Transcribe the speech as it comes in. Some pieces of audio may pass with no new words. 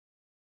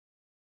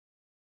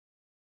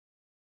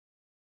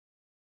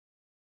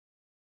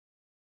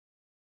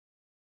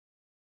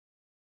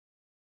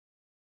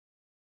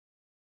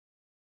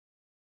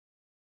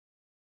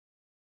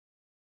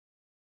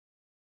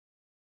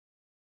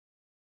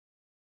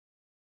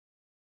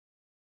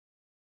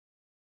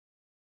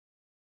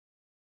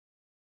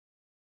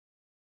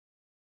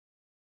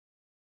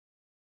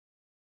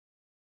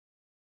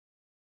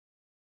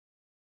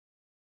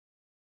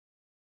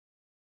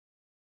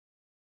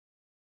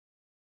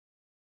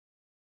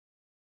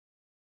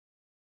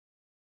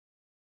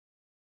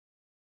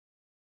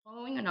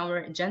Following on our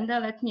agenda,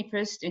 let me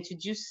first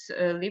introduce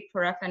LEAP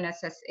for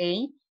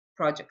FNSSA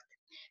project.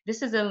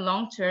 This is a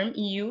long-term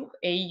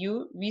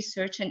EU-AU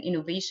research and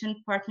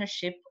innovation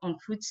partnership on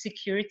food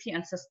security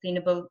and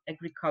sustainable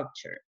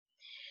agriculture.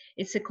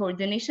 It's a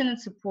coordination and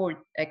support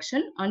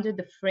action under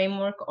the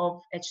framework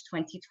of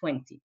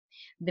H2020.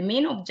 The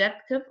main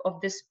objective of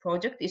this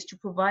project is to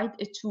provide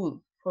a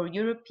tool for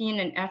European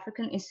and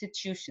African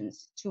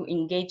institutions to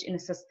engage in a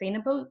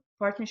sustainable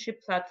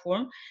partnership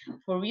platform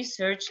for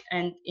research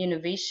and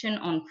innovation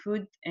on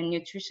food and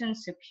nutrition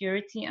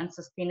security and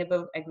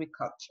sustainable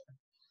agriculture.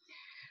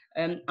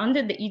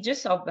 Under the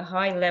aegis of the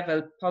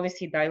high-level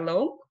policy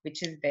dialogue,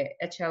 which is the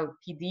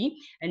HLPD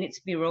and its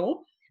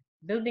bureau,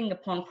 building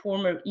upon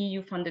former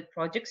EU-funded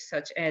projects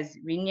such as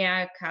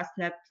RINIA,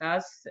 CASNET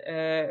Plus,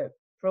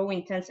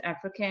 Pro-Intense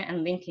Africa,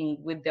 and linking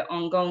with the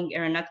ongoing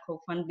Aeronet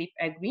co-fund LEAP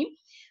Agri,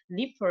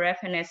 LEAP for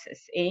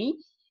FNSSA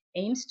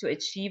aims to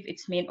achieve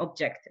its main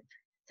objective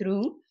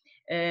through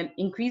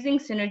increasing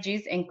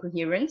synergies and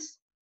coherence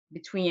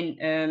between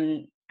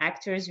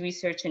actors,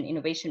 research and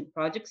innovation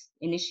projects,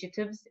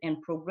 initiatives,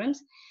 and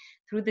programs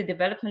through the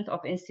development of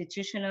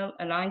institutional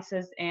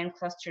alliances and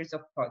clusters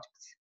of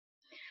projects.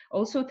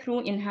 Also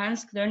through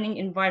enhanced learning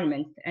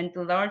environment and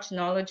a large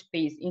knowledge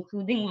base,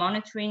 including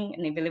monitoring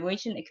and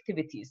evaluation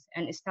activities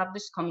and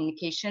established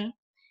communication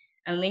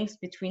and links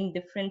between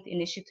different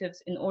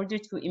initiatives in order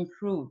to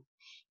improve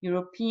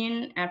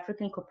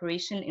European-African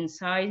cooperation in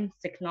science,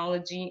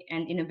 technology,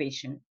 and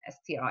innovation,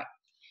 STI.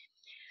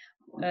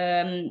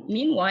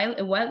 Meanwhile,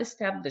 a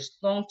well-established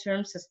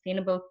long-term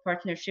sustainable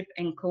partnership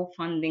and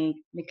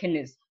co-funding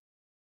mechanism.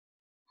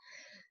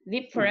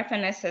 LEAP for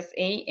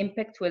FNSSA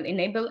impact will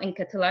enable and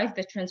catalyze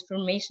the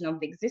transformation of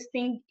the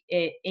existing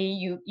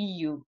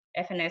AU-EU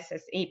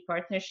FNSSA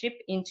partnership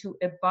into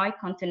a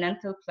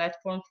bicontinental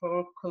platform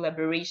for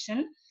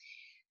collaboration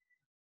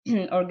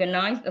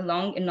organized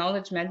along a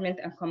knowledge management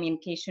and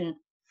communication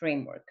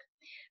framework.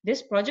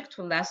 This project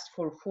will last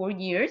for 4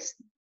 years,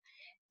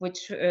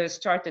 which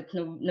started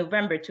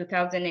November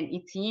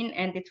 2018,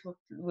 and it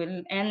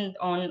will end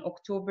on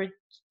October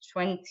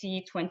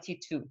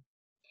 2022.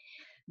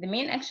 The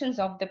main actions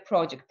of the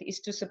project is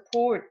to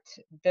support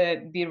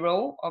the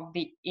Bureau of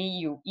the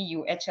EU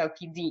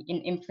HLPD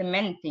in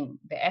implementing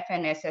the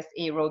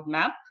FNSSA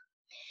roadmap,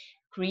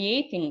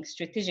 creating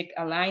strategic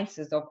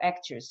alliances of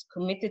actors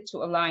committed to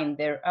align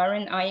their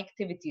R&I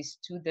activities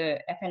to the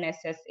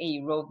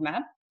FNSSA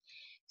roadmap,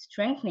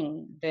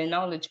 strengthening the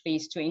knowledge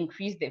base to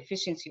increase the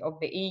efficiency of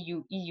the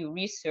EU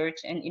research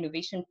and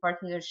innovation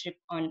partnership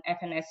on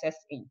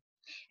FNSSA.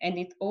 And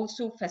it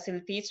also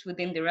facilitates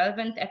within the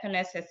relevant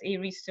FNSSA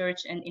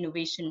research and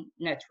innovation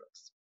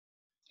networks.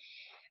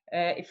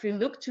 If we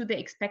look to the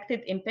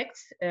expected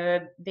impacts,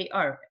 they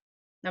are,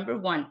 number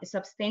one, a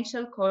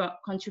substantial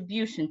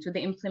contribution to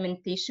the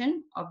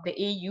implementation of the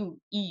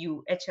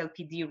EU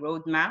HLPD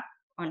roadmap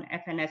on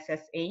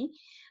FNSSA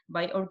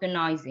by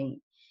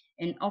organizing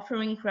and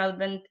offering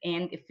relevant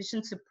and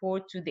efficient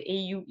support to the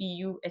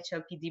EU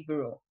HLPD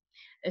Bureau.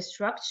 A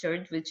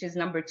structured, which is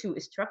number two, a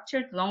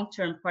structured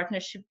long-term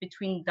partnership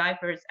between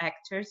diverse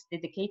actors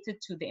dedicated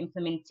to the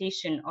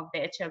implementation of the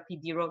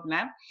HLPD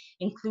roadmap,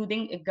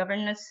 including a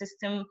governance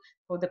system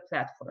for the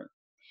platform.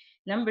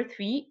 Number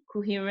three,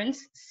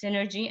 coherence,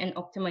 synergy, and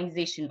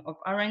optimization of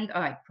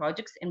R&I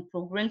projects and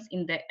programs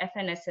in the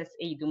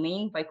FNSSA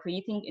domain by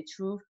creating a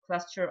true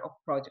cluster of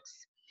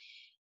projects.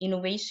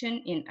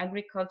 Innovation in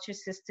agriculture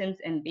systems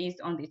and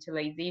based on the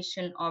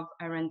utilization of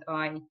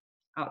R&I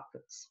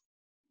outputs.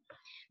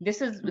 This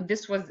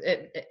was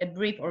a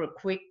brief or a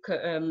quick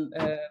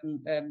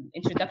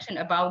introduction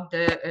about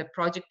the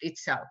project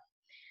itself.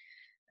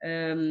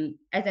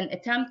 As an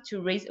attempt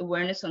to raise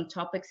awareness on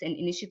topics and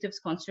initiatives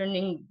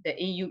concerning the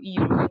EU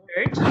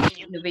research and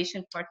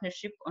innovation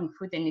partnership on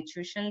food and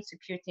nutrition,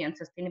 security and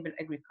sustainable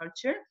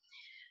agriculture,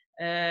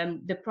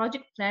 the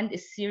project planned a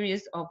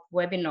series of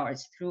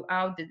webinars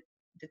throughout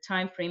the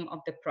time frame of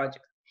the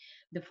project.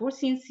 The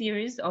foreseen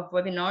series of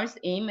webinars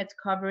aim at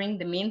covering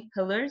the main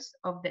pillars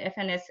of the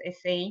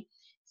FNSSA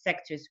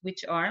sectors,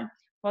 which are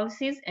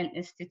policies and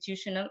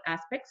institutional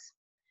aspects,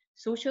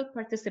 social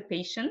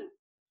participation,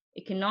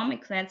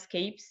 economic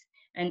landscapes,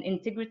 and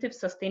integrative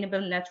sustainable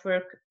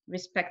network,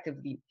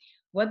 respectively.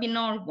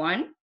 Webinar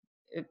 1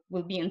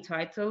 will be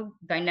entitled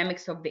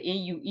Dynamics of the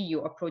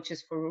EU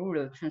Approaches for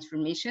Rural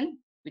Transformation,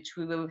 which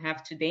we will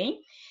have today.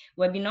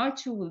 Webinar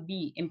 2 will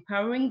be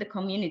Empowering the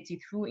Community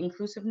Through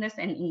Inclusiveness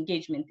and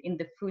Engagement in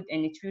the Food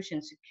and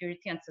Nutrition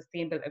Security and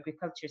Sustainable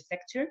Agriculture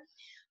sector.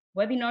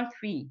 Webinar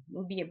 3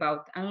 will be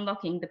about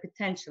Unlocking the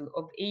Potential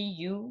of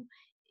EU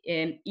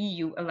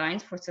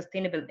Alliance for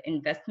Sustainable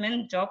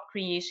Investment, Job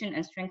Creation,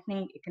 and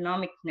Strengthening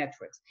Economic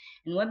Networks.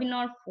 And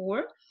Webinar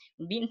 4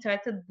 will be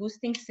entitled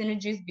Boosting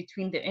Synergies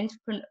Between the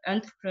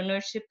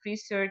Entrepreneurship,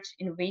 Research,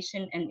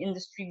 Innovation, and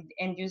Industry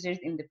End Users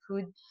in the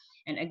Food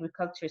and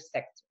Agriculture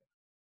sector.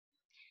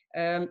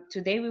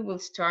 Today we will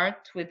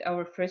start with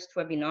our first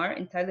webinar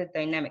entitled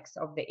Dynamics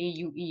of the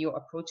EU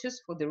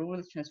Approaches for the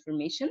Rural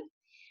Transformation.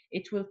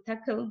 It will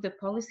tackle the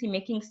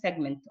policy-making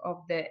segment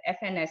of the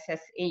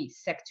FNSSA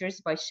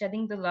sectors by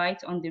shedding the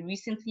light on the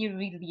recently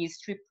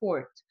released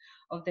report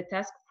of the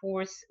Task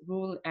Force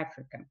Rural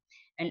Africa,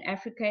 an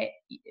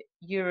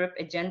Africa-Europe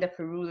Agenda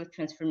for Rural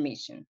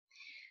Transformation.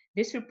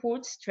 This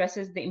report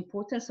stresses the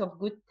importance of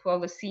good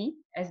policy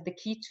as the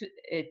key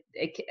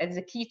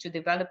to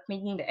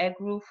developing the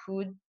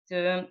agri-food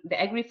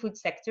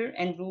sector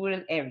and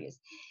rural areas.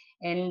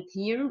 And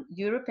here,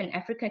 Europe and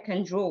Africa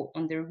can draw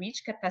on their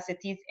rich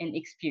capacities and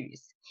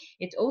experience.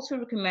 It also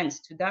recommends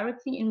to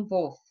directly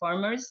involve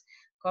farmers,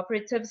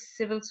 cooperatives,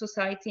 civil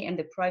society, and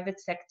the private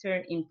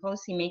sector in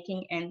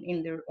policymaking and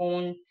in their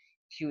own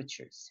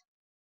futures.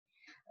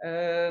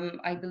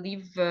 I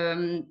believe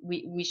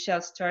we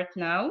shall start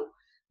now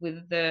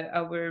with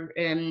our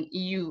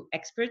EU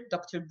expert,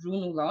 Dr.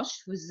 Bruno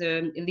Losch, who's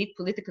an elite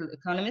political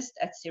economist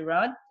at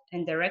CIRAD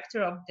and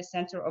director of the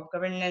Center of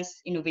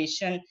Governance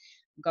Innovation,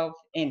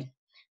 GovIn.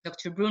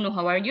 Dr. Bruno,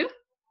 how are you?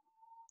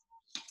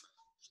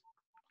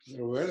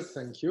 Very well,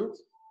 thank you.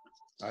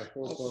 I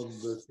hope on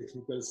the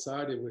technical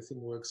side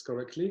everything works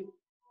correctly.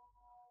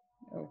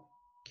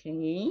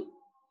 Okay.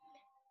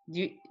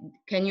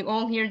 Can you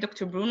all hear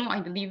Dr. Bruno? I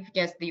believe,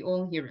 yes, they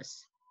all hear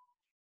us.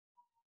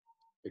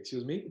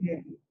 Excuse me?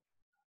 Yeah.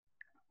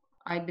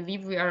 I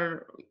believe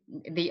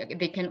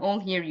they can all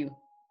hear you.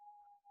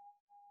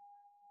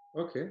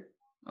 Okay.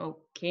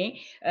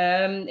 Okay.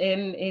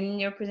 In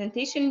your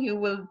presentation, you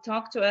will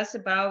talk to us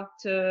about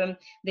the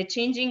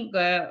changing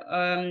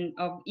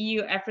of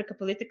EU-Africa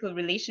political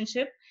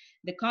relationship,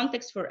 the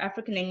context for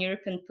African and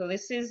European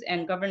policies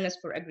and governance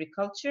for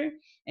agriculture,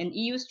 and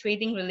EU's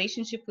trading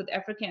relationship with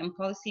Africa and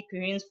policy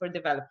coherence for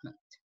development.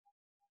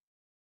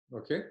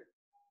 Okay.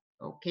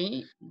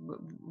 Okay,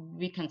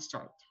 we can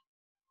start.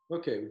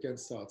 Okay, we can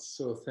start.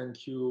 So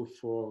thank you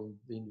for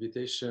the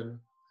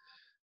invitation.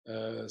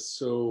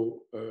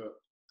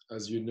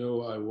 As you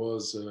know, I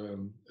was a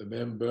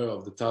member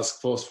of the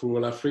Task Force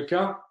Rural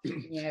Africa.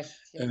 Yes.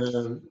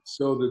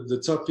 So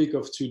the topic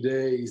of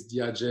today is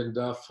the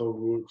agenda for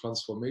rural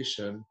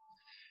transformation.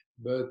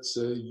 But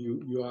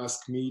you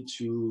asked me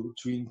to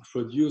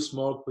introduce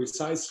more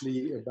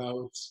precisely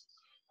about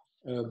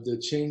the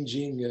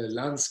changing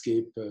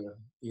landscape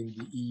in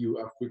the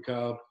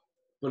EU-Africa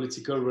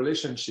political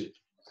relationship.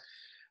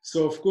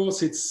 So of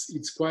course,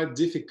 it's quite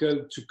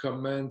difficult to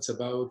comment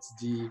about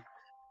the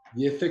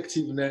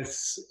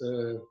effectiveness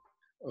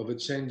of a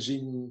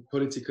changing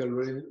political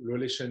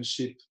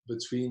relationship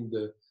between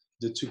the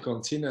two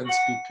continents,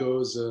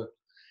 because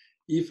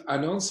if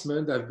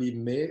announcements have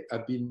been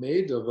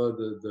made over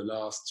the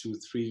last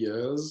 2-3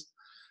 years,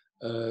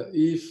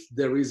 if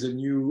there is a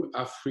new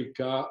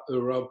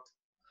Africa-Europe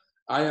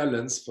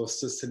Alliance for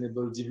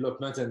Sustainable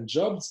Development and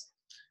Jobs,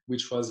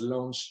 which was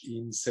launched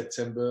in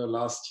September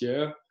last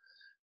year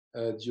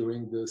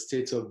during the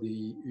State of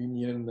the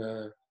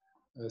Union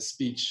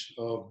speech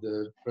of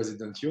the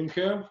President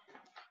Juncker.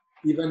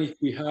 Even if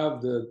we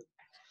have the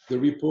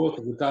report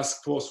of the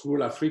Task Force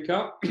Rural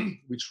Africa,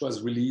 which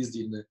was released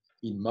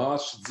in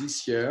March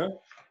this year,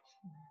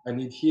 I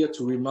need here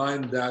to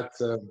remind that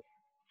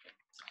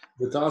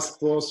the task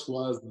force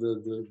was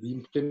the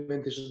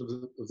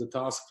implementation of the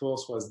task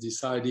force was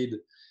decided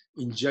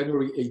in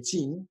January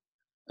 18,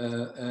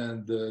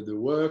 and the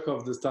work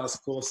of the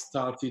task force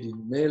started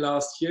in May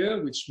last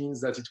year, which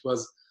means that it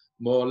was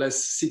more or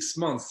less 6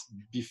 months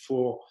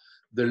before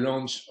the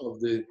launch of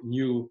the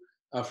new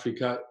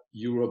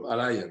Africa-Europe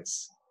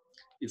Alliance.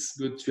 It's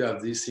good to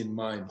have this in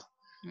mind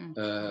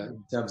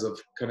in terms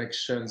of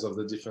connections of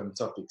the different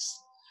topics.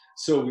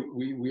 So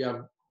we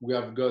have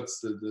got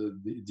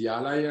the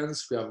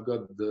alliance, we have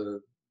got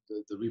the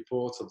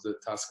report of the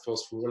Task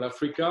Force Rural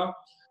Africa.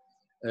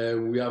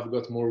 We have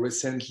got more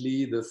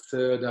recently the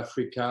third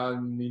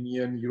African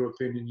Union,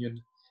 European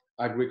Union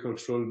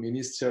Agricultural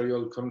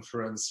Ministerial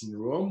Conference in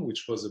Rome,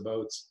 which was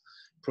about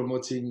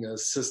promoting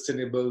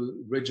sustainable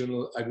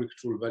regional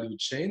agricultural value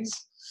chains.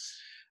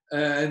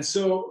 And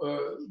so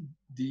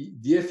the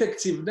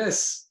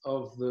effectiveness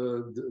of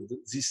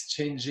this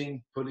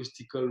changing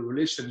political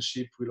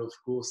relationship will, of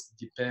course,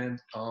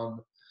 depend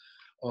on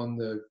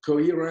the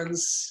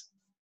coherence,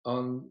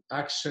 on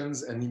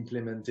actions and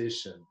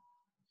implementation.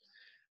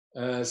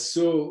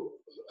 So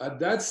at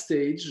that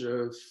stage,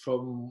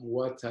 from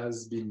what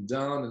has been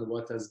done and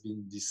what has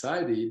been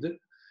decided,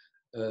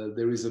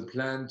 there is a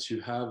plan to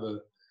have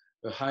a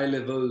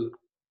high-level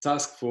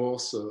task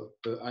force, a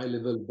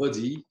high-level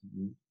body,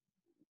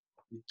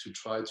 to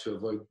try to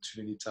avoid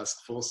too many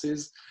task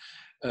forces,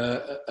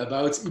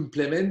 about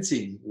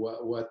implementing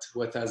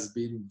what has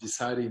been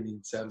decided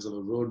in terms of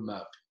a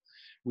roadmap.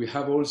 We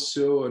have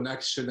also an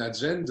action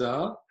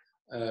agenda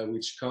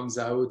which comes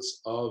out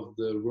of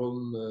the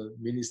Rome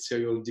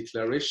Ministerial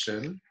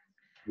Declaration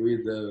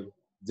with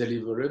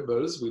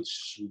deliverables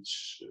which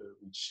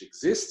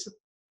exist.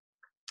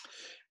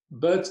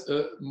 But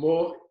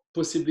more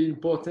possibly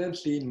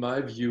importantly, in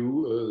my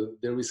view,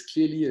 there is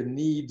clearly a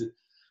need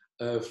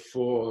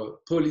for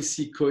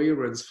policy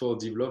coherence for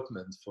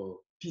development, for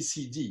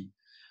PCD,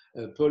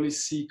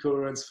 policy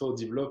coherence for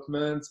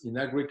development in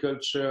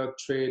agriculture,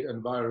 trade,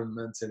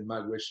 environment, and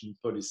migration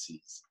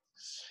policies.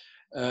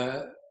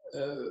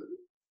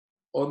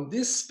 On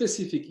this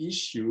specific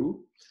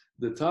issue,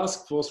 the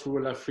Task Force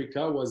Rural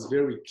Africa was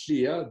very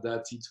clear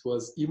that it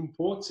was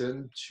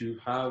important to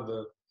have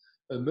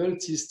a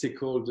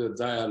multi-stakeholder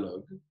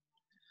dialogue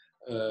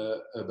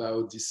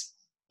about this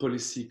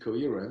policy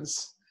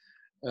coherence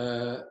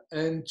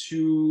and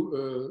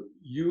to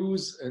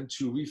use and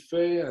to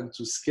refer and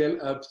to scale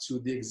up to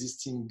the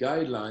existing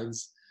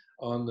guidelines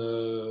on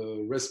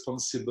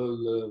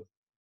responsible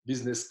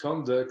business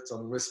conduct,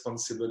 on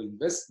responsible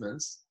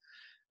investments,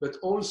 but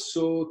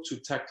also to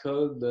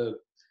tackle the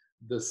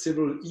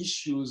several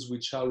issues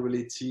which are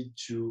related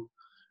to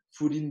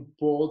food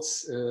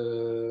imports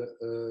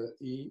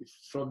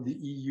from the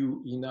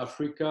EU in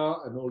Africa,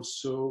 and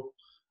also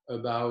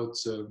about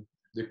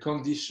the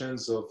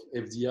conditions of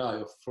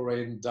FDI, of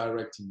foreign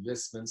direct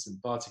investments,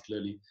 and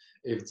particularly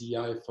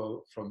FDI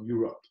from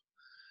Europe.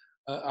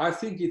 I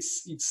think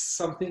it's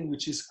something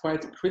which is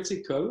quite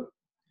critical,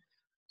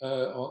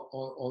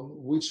 on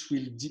which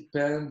will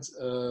depend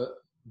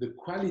the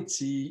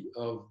quality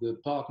of the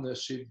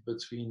partnership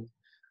between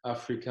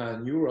Africa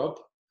and Europe.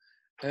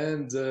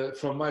 And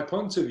from my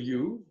point of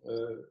view,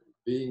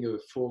 being a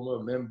former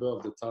member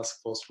of the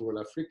Task Force Rural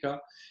Africa,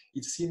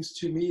 it seems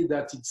to me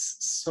that it's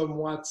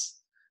somewhat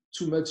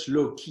too much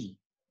low-key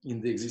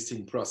in the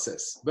existing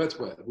process. But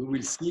well, we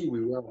will see.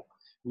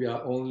 We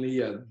are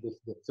only at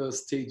the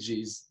first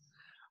stages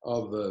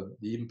of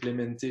the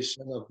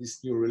implementation of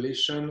this new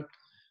relation.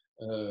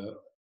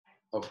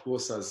 Of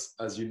course,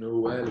 as you know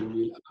well, we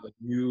will have a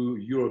new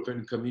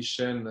European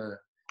Commission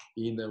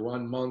in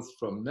 1 month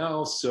from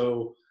now.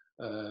 So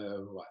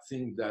I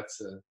think that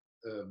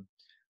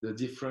the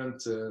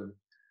different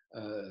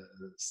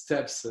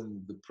steps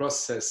and the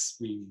process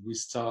will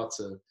start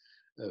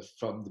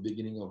from the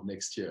beginning of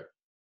next year.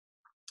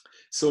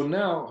 So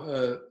now,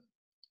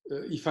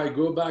 if I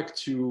go back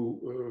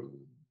to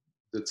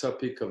the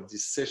topic of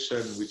this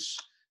session,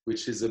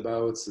 which is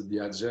about the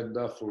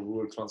agenda for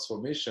rural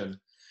transformation,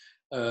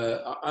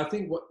 I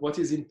think what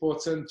is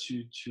important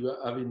to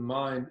have in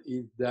mind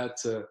is that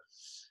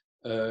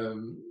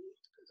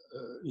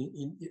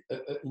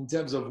in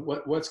terms of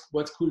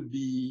what could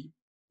be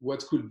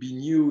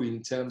new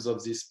in terms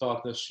of this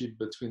partnership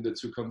between the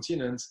two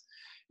continents,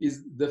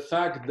 is the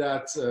fact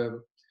that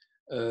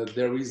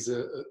there is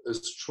a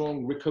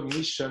strong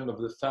recognition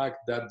of the fact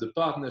that the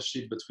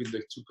partnership between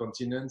the two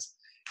continents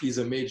is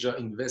a major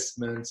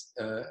investment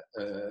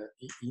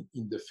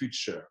in the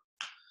future.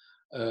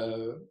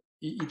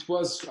 It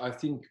was, I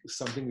think,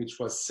 something which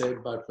was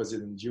said by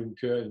President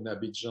Juncker in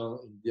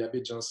Abidjan, in the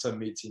Abidjan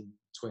summit in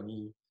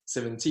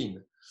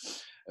 2017,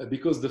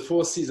 because the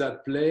forces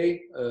at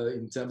play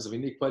in terms of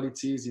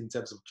inequalities, in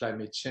terms of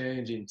climate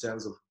change, in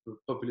terms of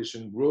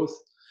population growth,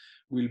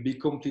 will be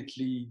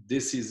completely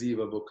decisive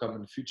of our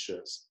common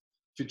future.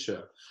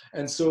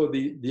 And so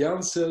the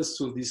answers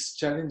to these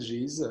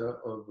challenges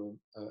of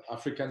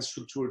African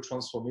structural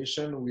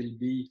transformation will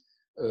be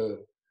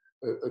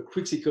a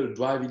critical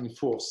driving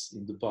force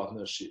in the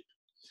partnership.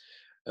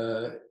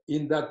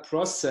 In that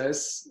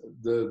process,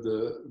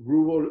 the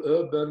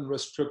rural-urban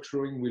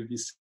restructuring will be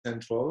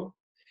central.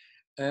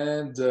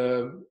 And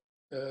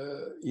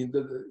in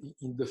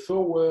the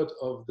foreword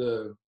of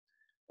the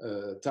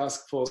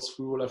Task Force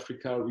Rural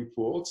Africa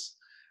report,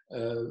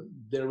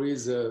 there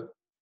is a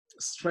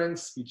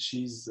strength which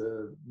is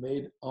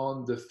made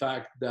on the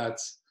fact that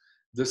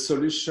the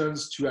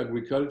solutions to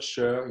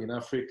agriculture in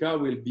Africa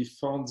will be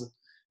found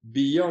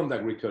beyond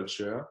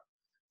agriculture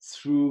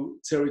through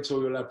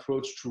territorial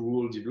approach to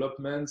rural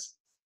development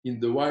in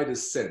the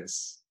widest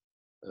sense.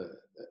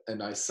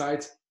 And I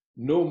cite,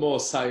 no more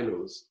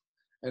silos.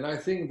 And I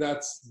think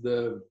that's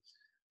the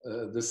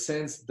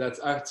sense that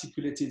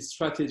articulated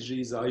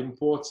strategies are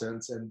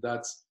important, and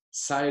that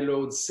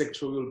siloed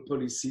sectoral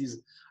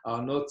policies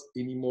are not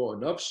anymore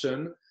an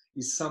option,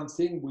 is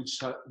something which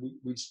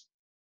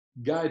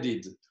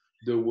guided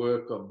the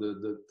work of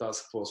the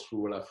Task Force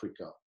Rural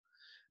Africa.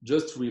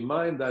 Just to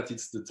remind that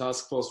it's the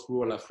Task Force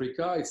Rural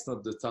Africa, it's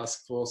not the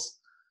Task Force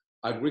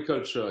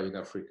Agriculture in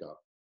Africa.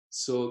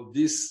 So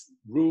this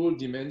rural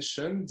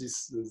dimension,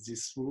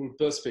 this rural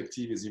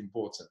perspective is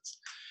important.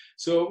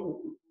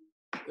 So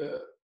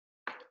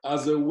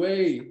as a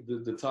way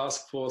the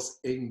task force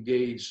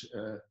engaged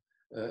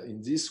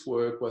in this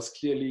work was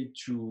clearly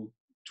to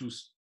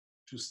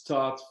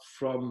start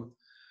from,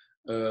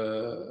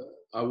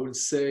 I would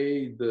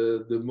say,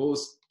 the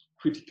most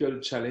critical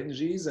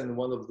challenges, and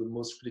one of the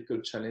most critical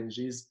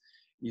challenges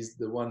is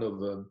the one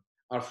of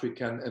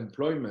African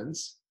employment,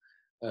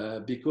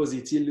 because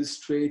it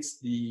illustrates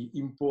the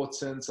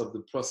importance of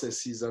the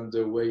processes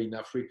underway in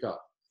Africa.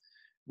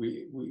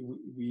 We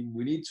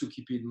need to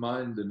keep in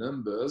mind the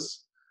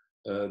numbers.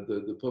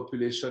 The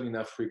population in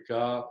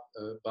Africa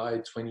by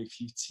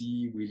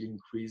 2050 will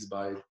increase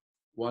by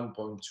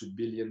 1.2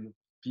 billion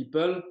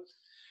people.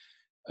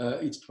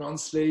 It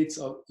translates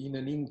in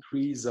an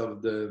increase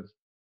of the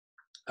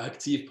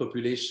active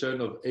population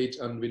of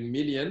 800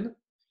 million,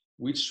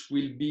 which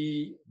will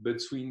be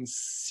between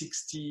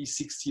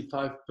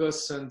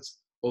 60-65%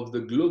 of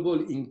the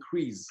global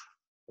increase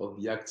of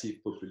the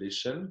active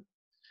population.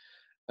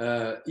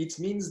 It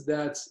means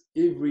that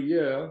every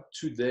year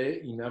today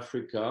in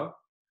Africa,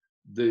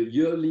 the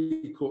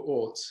yearly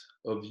cohort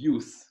of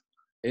youth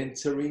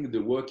entering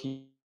the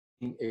working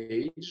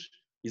age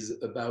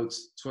is about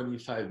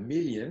 25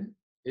 million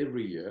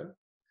every year,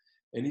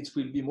 and it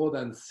will be more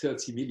than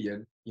 30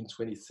 million in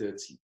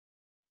 2030.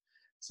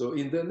 So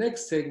in the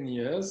next 10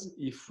 years,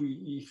 if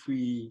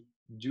we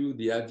do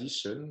the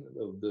addition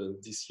of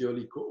these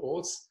yearly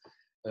cohorts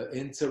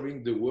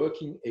entering the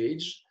working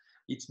age,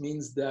 it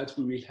means that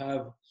we will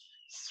have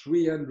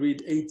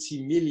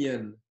 380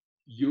 million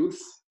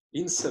youth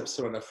in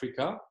sub-Saharan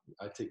Africa.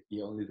 I take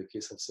only the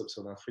case of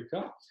sub-Saharan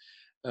Africa,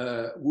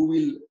 who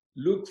will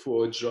look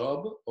for a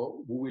job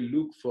or who will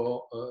look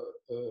for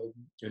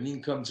an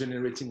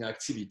income-generating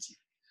activity.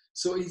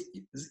 So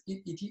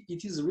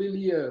it is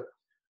really a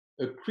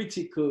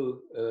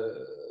critical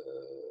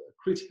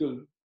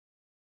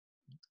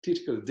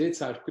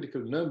data,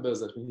 critical numbers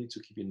that we need to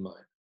keep in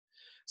mind.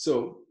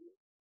 So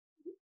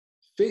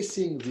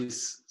facing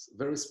this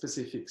very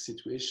specific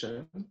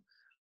situation,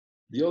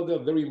 the other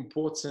very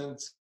important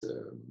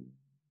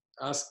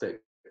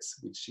aspect,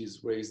 which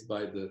is raised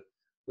by the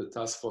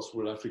Task Force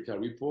Rural Africa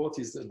report,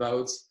 is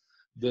about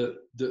the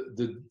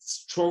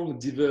strong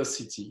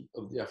diversity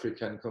of the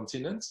African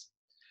continent.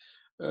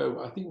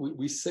 I think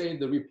we say in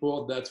the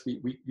report that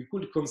we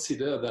could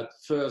consider that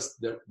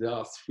first there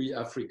are three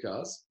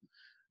Africas.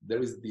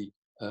 There is the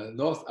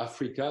North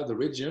Africa, the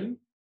region.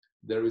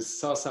 There is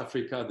South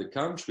Africa, the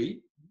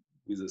country,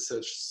 with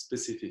such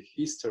specific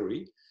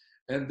history.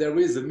 And there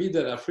is the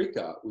Middle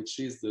Africa, which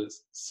is the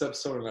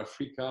Sub-Saharan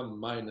Africa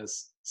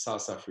minus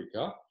South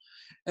Africa.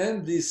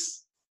 And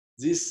this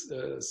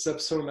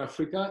Sub-Saharan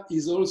Africa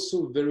is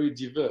also very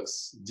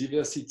diverse.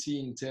 Diversity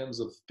in terms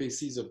of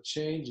paces of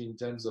change, in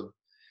terms of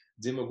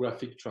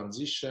demographic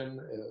transition,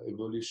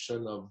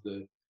 evolution of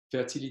the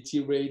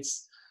fertility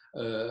rates,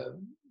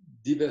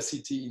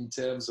 diversity in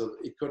terms of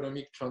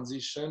economic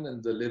transition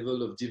and the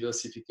level of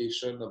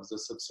diversification of the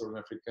sub-Saharan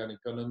African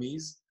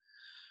economies.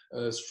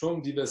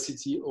 Strong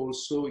diversity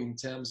also in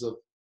terms of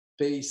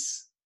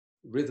pace,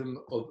 rhythm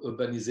of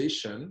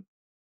urbanization,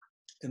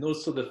 and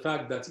also the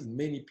fact that in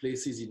many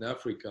places in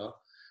Africa,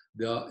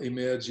 there are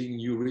emerging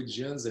new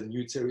regions and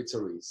new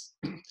territories.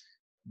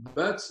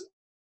 But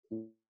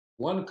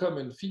one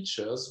common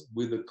features,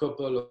 with a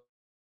couple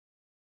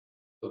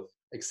of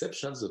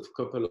exceptions, of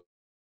couple of,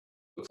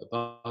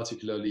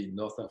 particularly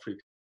North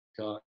Africa,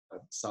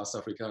 South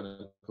Africa, and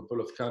a couple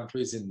of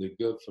countries in the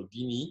Gulf of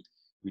Guinea,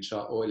 which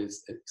are oil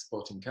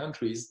exporting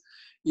countries,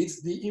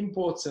 it's the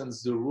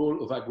importance, the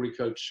role of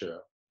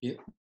agriculture in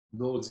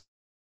all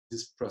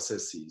these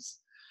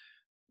processes.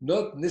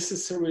 Not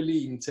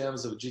necessarily in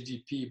terms of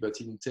GDP, but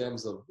in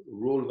terms of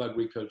role of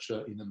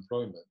agriculture in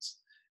employment.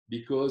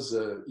 Because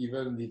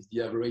even if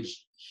the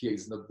average here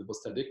is not the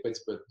most adequate,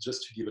 but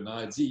just to give an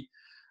idea,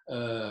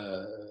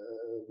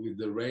 with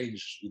the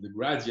range, with the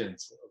gradient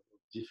of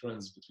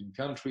difference between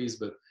countries,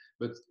 but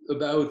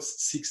about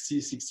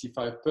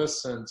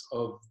 60-65%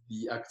 of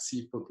the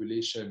active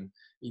population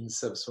in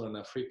sub-Saharan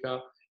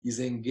Africa is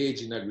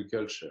engaged in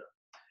agriculture.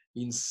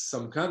 In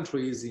some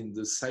countries, in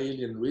the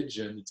Sahelian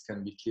region, it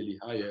can be clearly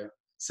higher,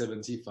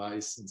 75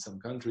 in some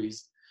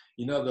countries.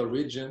 In other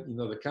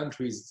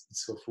countries,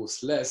 it's of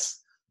course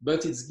less.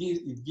 But it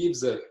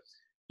gives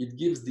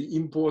the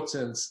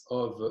importance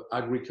of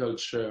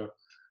agriculture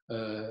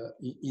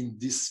in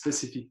this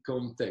specific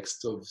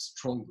context of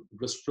strong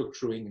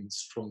restructuring and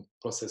strong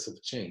process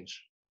of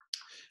change.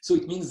 So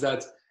it means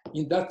that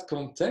in that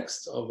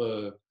context of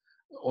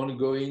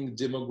ongoing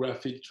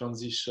demographic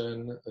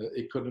transition,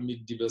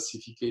 economic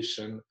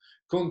diversification,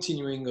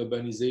 continuing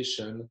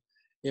urbanization,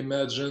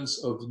 emergence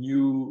of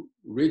new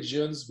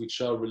regions which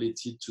are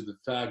related to the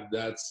fact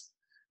that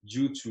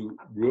due to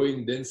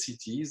growing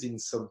densities in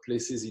some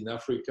places in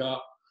Africa,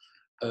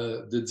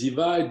 the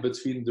divide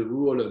between the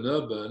rural and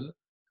urban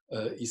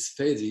is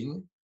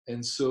fading.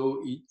 And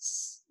so it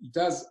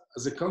has,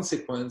 as a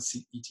consequence,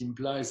 it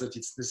implies that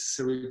it's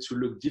necessary to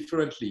look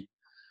differently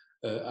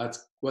at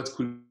what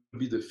could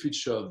be the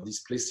future of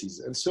these places.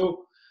 And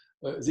so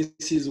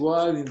this is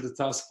why in the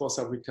Task Force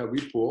Africa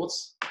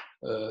reports,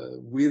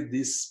 with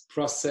this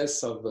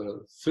process of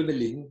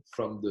funneling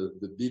from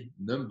the big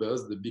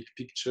numbers, the big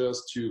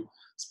pictures to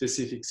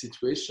specific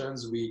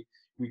situations, we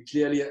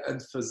clearly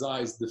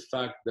emphasize the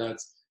fact that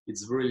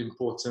it's very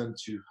important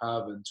to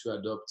have and to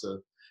adopt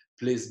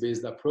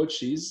place-based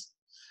approaches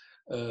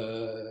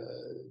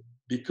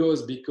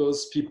because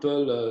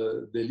people,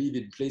 they live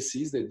in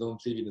places, they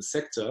don't live in a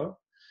sector.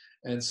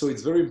 And so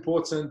it's very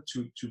important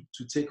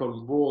to take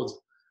on board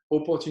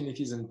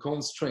opportunities and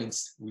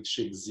constraints which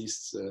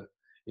exist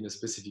in a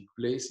specific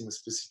place, in a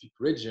specific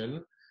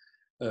region,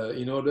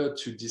 in order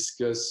to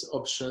discuss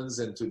options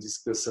and to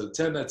discuss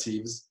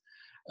alternatives,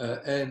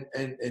 and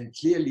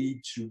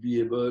clearly to be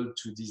able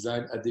to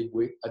design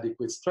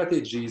adequate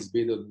strategies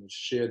based on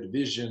shared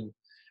vision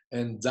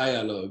and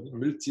dialogue,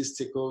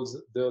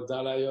 multi-stakeholder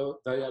dialogue,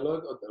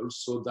 and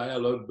also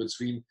dialogue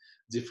between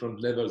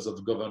different levels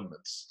of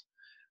governments.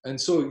 And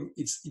so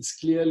it's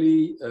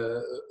clearly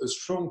a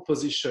strong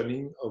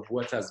positioning of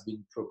what has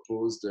been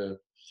proposed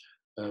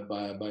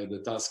by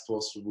the Task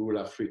Force Rural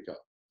Africa.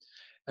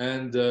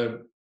 And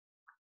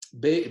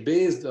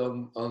based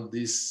on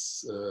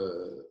this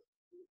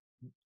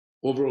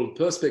overall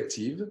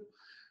perspective,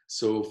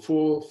 so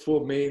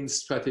four main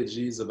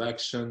strategies of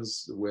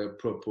actions were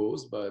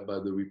proposed by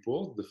the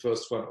report. The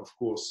first one, of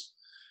course,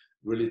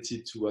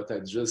 related to what I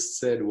just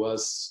said,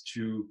 was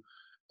to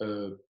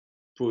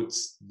put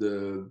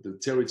the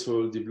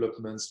territorial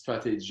development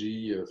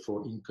strategy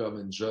for income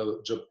and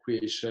job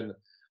creation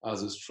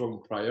as a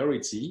strong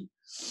priority.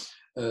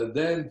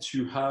 Then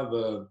to have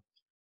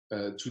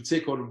to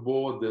take on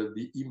board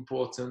the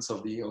importance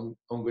of the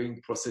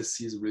ongoing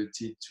processes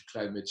related to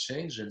climate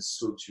change, and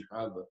so to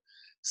have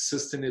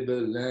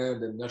sustainable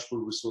land and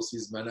natural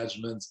resources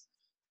management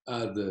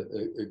as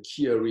a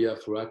key area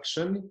for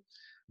action.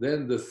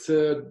 Then the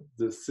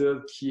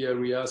third key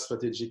area,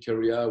 strategic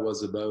area,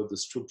 was about the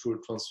structural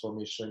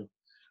transformation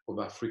of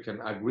African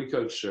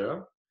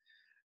agriculture,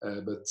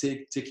 but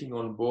taking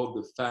on board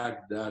the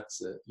fact that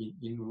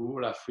in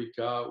rural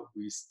Africa,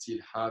 we still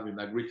have an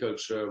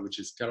agriculture which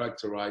is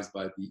characterized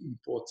by the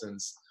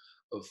importance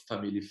of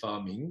family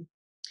farming.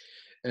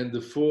 And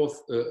the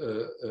fourth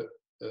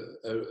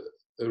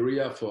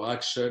area for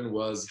action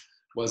was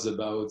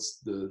about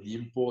the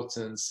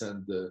importance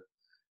and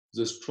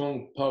the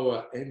strong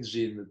power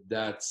engine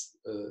that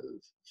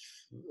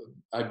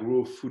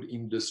agro-food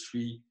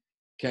industry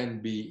can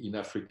be in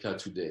Africa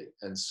today.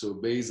 And so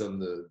based on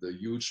the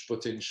huge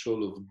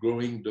potential of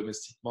growing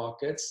domestic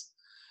markets,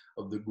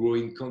 of the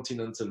growing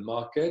continental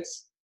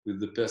markets, with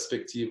the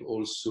perspective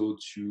also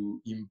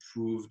to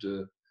improve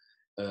the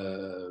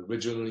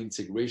regional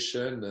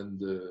integration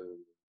and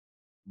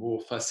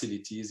more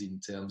facilities in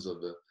terms of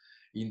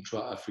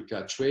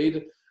intra-Africa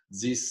trade,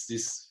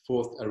 this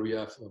fourth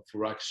area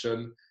for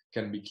action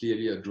can be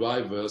clearly a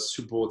driver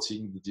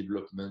supporting the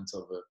development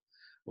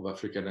of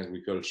African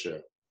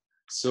agriculture.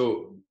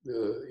 So,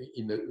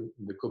 in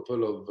a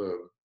couple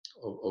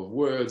of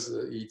words,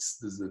 it's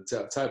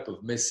the type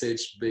of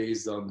message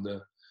based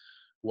on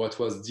what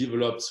was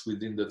developed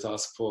within the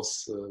Task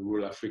Force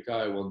Rural Africa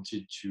I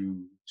wanted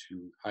to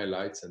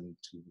highlight and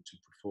to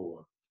put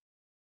forward.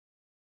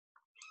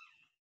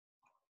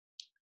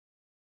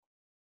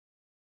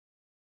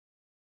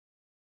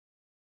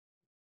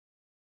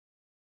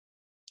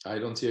 I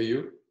don't hear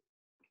you.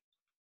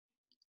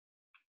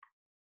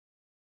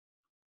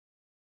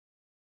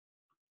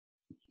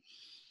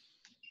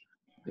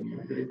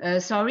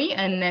 Sorry,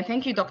 and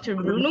thank you, Dr.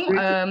 Bruno.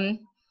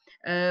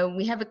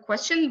 We have a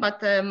question,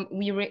 but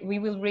we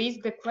will raise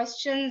the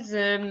questions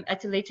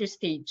at a later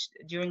stage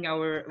during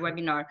our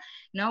webinar.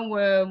 Now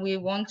we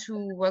want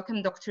to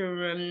welcome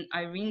Dr.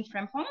 Irene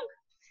Frempong.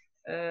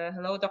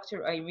 Hello,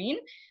 Dr. Irene.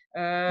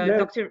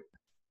 Dr.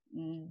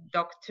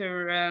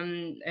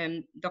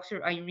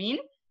 Irene,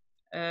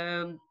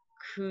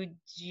 could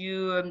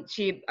you,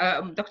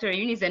 Dr.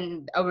 Irene is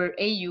our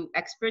AU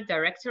Expert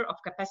Director of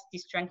Capacity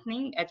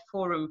Strengthening at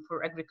Forum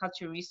for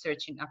Agriculture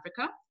Research in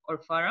Africa, or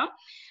FARA.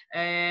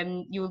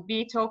 You will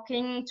be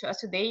talking to us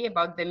today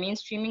about the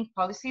mainstreaming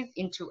policies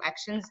into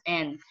actions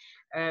and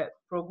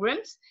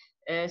programs,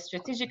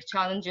 strategic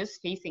challenges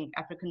facing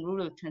African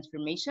rural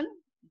transformation,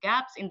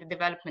 gaps in the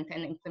development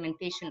and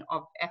implementation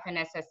of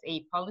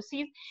FNSSA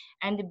policies,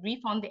 and a brief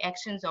on the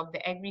actions of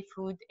the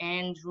agri-food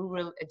and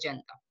rural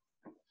agenda.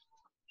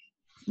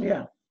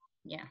 Yeah,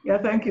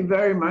 thank you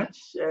very much.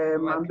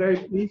 I'm very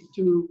pleased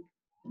to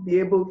be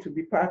able to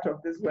be part of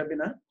this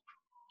webinar.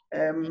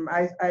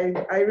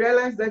 I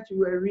realized that you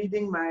were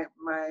reading my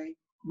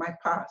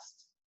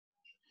past.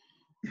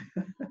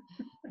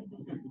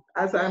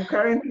 As I'm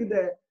currently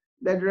the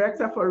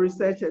Director for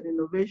Research and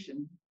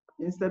Innovation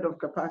instead of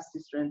Capacity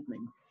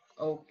Strengthening.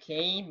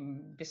 Okay,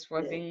 this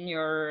was in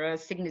your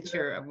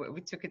signature.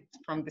 We took it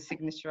from the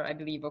signature, I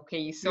believe.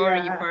 Okay,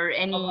 sorry for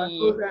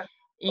any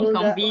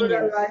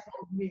inconvenience. Life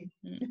of me.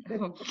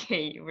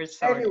 Okay, we're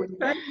sorry. Anyway,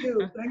 thank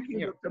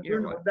you, Dr.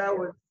 Bruno. That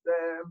was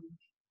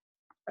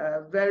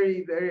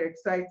very, very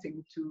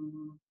exciting to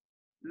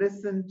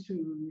listen to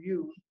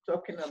you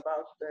talking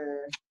about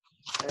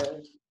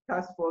the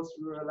Task Force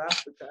Rural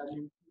Africa. I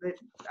mean,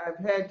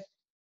 I've had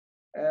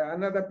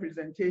another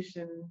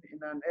presentation in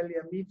an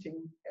earlier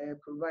meeting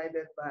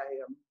provided by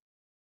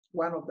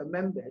one of the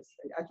members,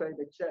 actually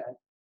the chair,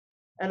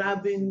 and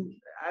I've been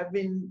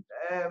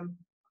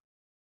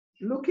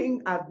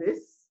looking at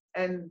this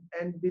and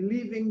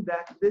believing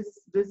that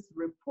this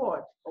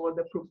report or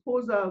the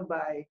proposal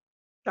by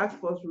Task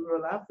Force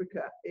Rural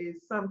Africa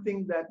is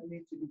something that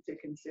needs to be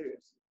taken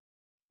seriously.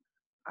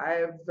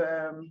 I've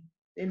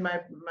in my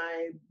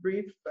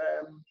brief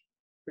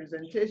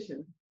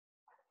presentation,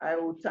 I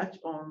will touch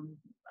on,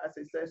 as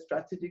I said,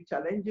 strategic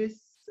challenges,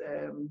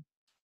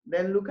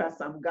 then look at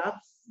some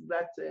gaps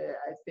that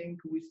I think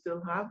we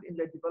still have in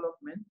the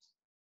development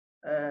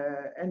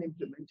and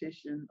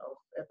implementation of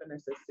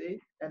FNSSA,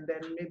 and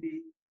then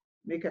maybe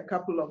make a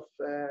couple of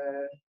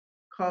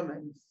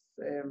comments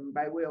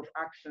by way of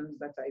actions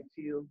that I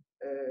feel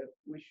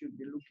we should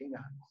be looking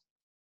at.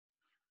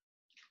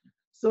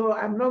 So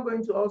I'm not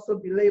going to also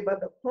belabor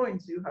the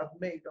points you have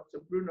made, Dr.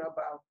 Bruno,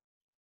 about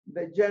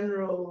the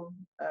general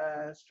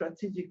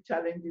strategic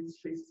challenges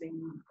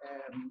facing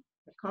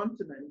the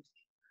continent.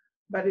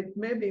 But it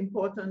may be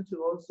important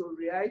to also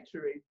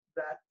reiterate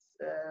that,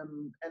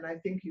 and I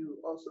think you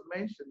also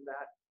mentioned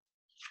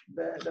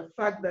that, the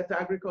fact that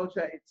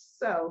agriculture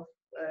itself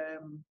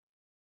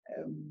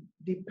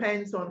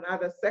depends on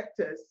other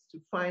sectors to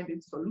find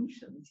its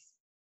solutions.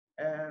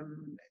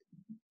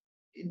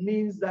 It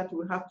means that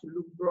we have to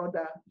look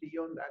broader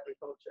beyond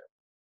agriculture.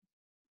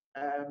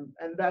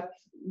 And that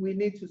we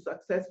need to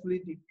successfully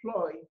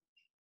deploy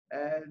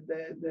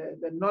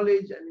the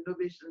knowledge and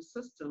innovation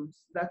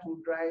systems that will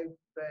drive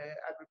the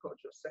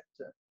agriculture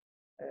sector.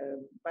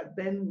 But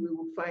then we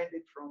will find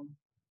it from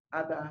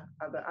other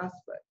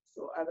aspects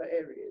or other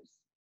areas.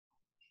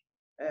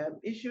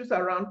 Issues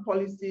around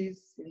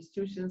policies,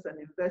 institutions, and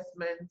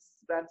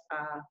investments that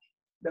are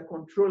the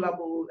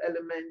controllable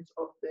element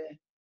of the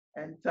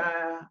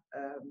entire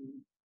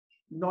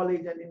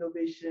knowledge and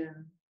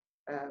innovation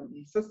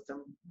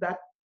system that,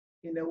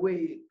 in a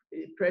way,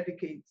 it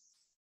predicates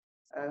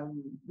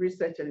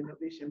research and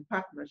innovation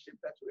partnership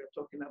that we are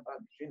talking about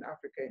between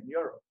Africa and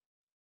Europe,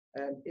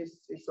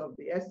 is of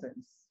the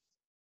essence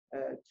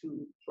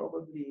to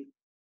probably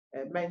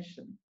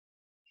mention.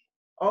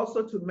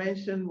 Also to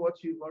mention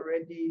what you've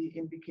already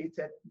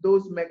indicated,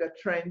 those mega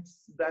trends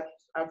that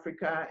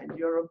Africa and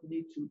Europe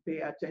need to pay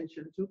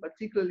attention to,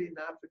 particularly in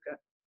Africa,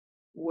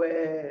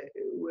 where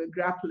we're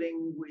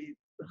grappling with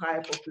high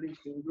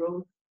population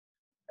growth,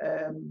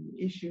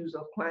 issues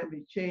of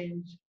climate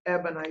change,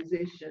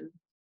 urbanization,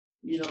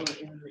 you know,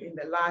 in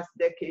the last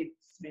decade,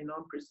 it's been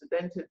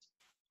unprecedented.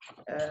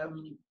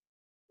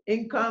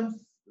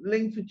 Incomes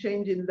linked to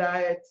change in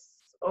diets,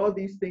 all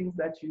these things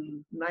that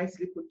you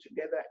nicely put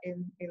together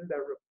in the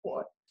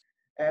report,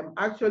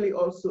 actually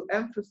also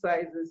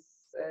emphasizes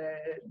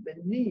the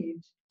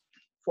need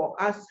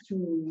for us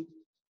to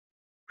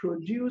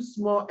produce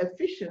more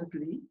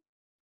efficiently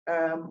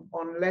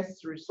on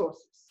less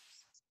resources.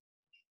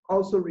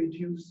 Also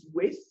reduce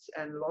waste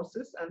and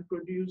losses and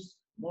produce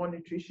more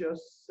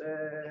nutritious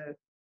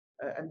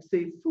and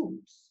safe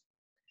foods.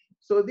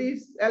 So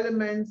these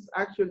elements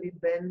actually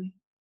then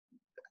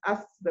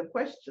ask the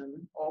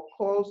question or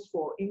calls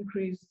for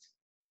increased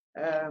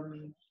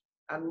and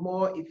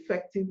more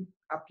effective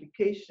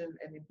application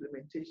and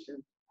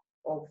implementation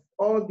of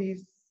all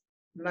these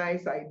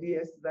nice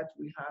ideas that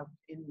we have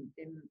in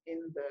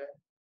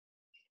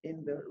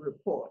the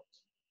report.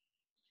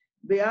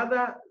 The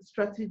other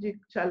strategic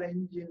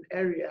challenging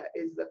area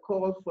is the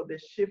call for the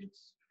shift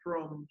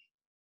from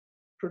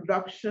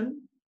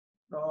production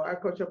or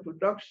agriculture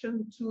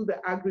production to the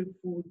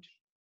agri-food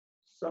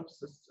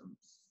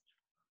subsystems.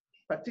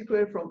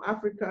 Particularly from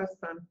Africa's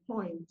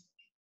standpoint,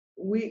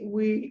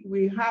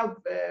 we have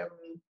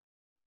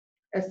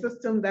a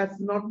system that's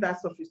not that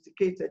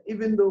sophisticated,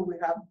 even though we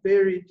have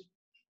varied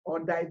or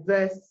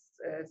diverse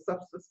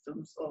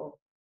subsystems or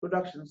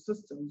production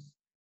systems.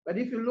 But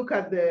if you look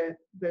at the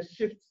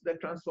shift, the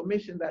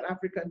transformation that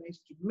Africa needs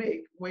to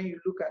make, when you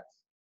look at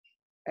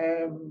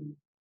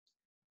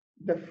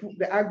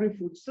the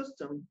agri-food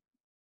system,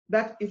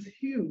 that is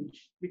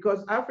huge,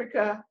 because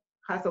Africa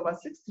has over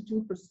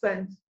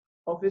 62%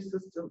 of its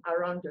system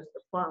around just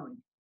the farming.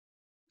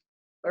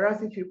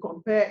 Whereas if you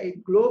compare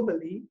it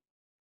globally,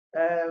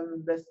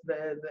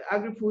 the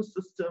agri-food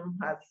system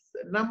has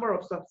a number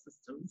of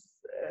subsystems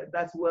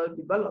that's well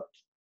developed.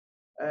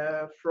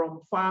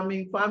 From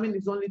farming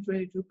is only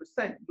 22%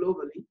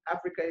 globally.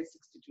 Africa is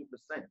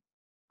 62%,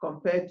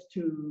 compared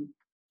to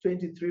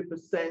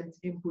 23%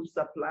 input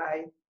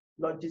supply,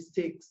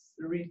 logistics,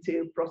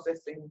 retail,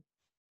 processing.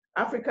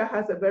 Africa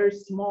has a very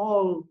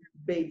small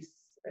base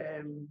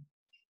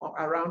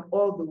around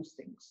all those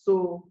things.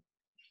 So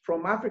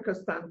from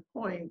Africa's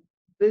standpoint,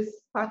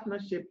 this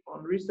partnership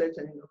on research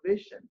and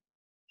innovation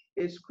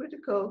is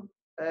critical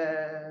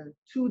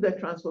to the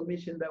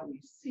transformation that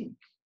we seek.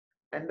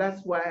 And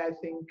that's why I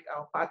think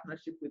our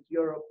partnership with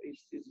Europe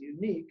is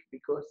unique,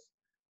 because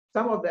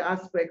some of the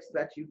aspects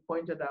that you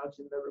pointed out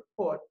in the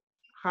report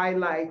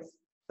highlights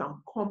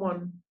some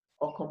common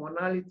or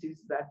commonalities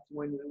that,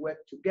 when we work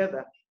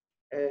together,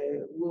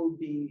 will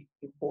be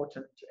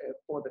important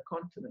for the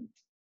continent.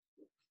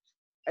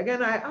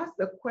 Again, I asked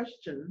the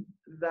question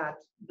that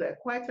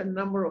quite a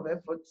number of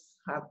efforts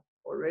have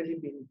already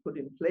been put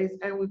in place,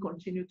 and we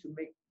continue to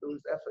make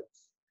those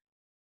efforts.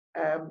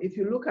 If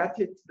you look at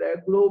it,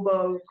 they're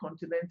global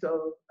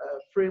continental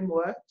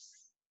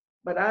frameworks,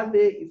 but are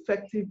they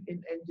effective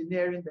in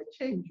engineering the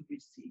change we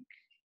seek?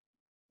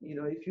 You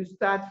know, if you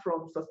start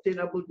from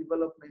Sustainable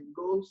Development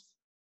Goals,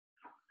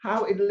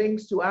 how it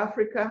links to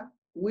Africa,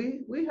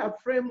 we have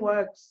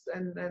frameworks,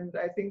 and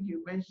I think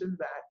you mentioned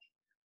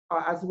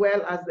that, as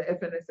well as the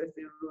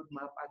FNSSA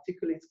roadmap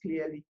articulates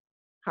clearly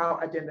how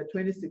Agenda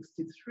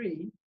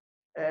 2063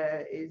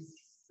 is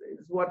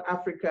what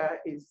Africa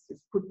is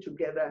put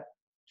together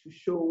to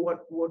show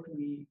what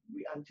we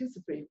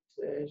anticipate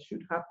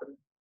should happen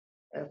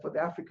for the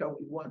Africa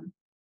we want.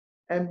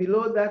 And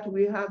below that,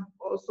 we have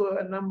also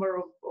a number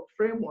of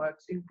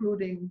frameworks,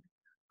 including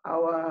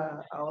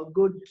our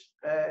good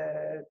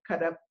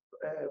CADAP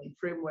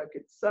framework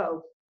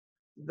itself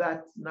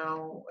that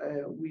now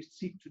we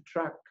seek to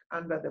track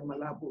under the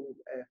Malabo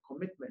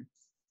commitments.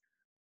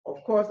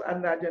 Of course,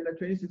 under Agenda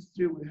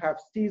 2063, we have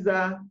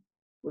STISA,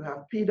 we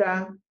have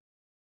PIDA,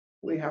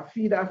 we have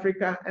Feed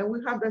Africa, and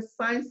we have the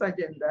science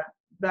agenda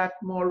that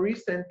more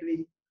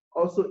recently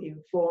also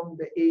informed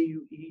the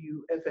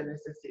AU-EU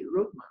FNSSA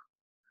roadmap.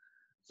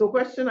 So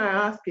question I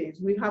ask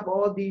is, we have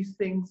all these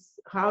things,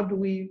 how do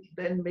we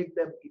then make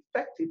them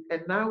effective?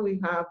 And now we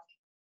have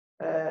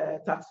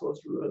Task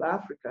Force Rural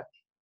Africa.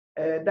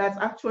 That's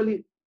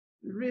actually,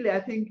 really, I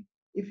think,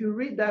 if you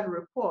read that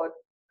report,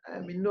 I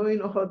mean,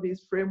 knowing all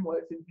these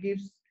frameworks, it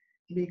gives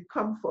me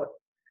comfort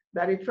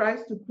that it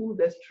tries to pull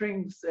the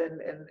strings and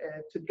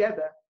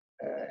together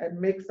and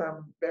make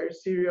some very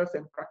serious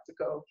and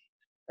practical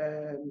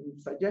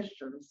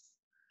suggestions.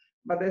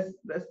 But there's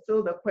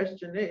still the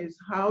question is,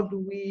 how do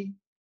we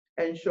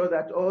ensure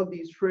that all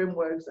these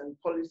frameworks and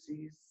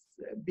policies,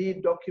 be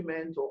it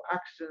documents or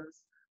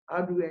actions,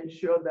 how do we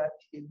ensure that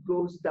it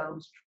goes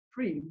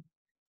downstream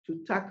to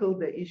tackle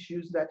the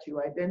issues that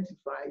you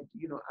identified,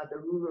 at the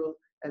rural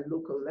and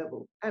local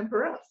level? And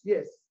perhaps,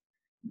 yes,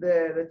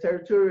 the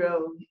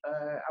territorial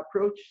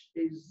approach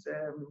is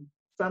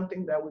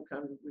something that we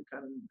can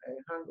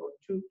hang on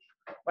to.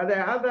 But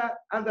there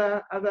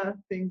are other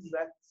things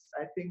that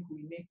I think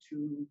we need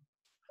to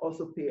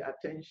also pay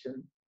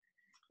attention.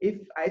 If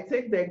I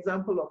take the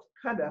example of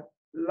CADAP,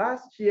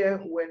 last year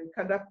when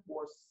CADAP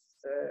was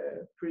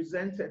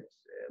presented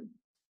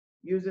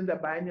using the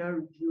biennial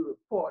review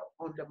report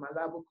on the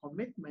Malabo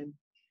commitment,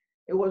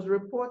 it was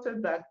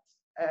reported that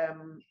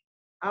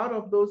out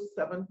of those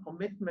 7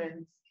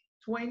 commitments,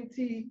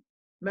 20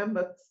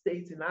 member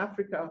states in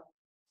Africa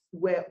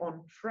were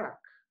on track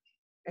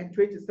and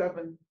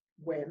 27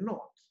 were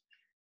not.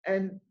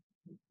 And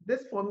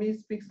this for me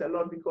speaks a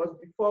lot, because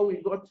before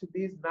we got to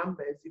these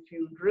numbers, if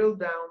you drill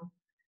down,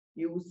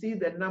 you will see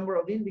the number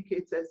of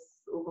indicators,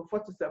 over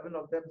 47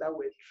 of them that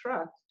were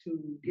tracked to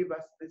give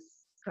us this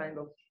kind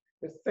of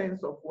a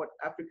sense of what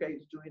Africa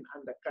is doing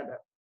under CADAP.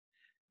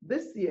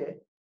 This year,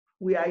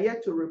 we are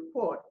yet to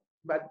report,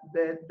 but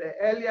the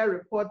earlier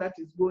report that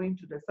is going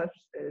to the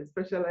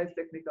Specialized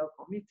Technical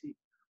Committee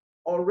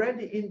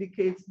already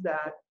indicates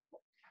that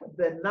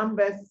the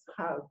numbers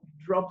have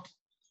dropped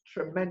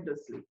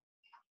tremendously,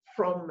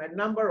 from a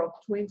number of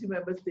 20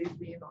 member states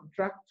being on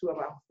track to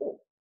about 4.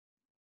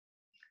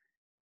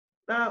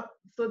 Now,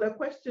 so the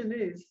question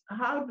is,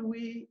 how do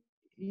we,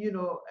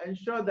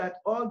 ensure that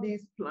all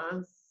these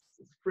plans,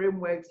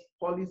 frameworks,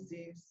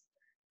 policies,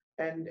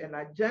 and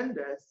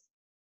agendas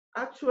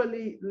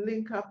actually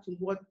link up to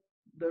what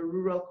the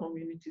rural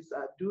communities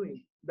are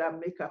doing that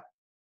make up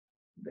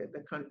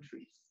the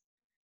countries?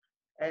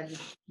 And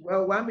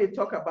well, one may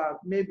talk about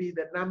maybe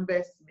the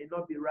numbers may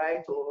not be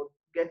right, or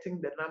getting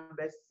the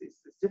numbers is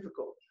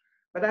difficult,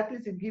 but at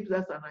least it gives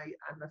us an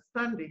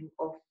understanding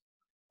of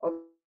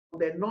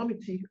the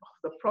enormity of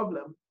the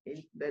problem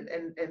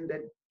and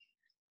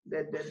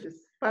the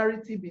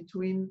disparity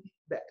between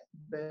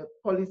the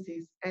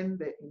policies and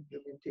the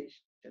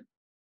implementation,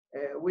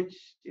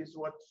 which is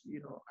what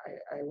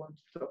I want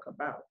to talk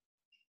about.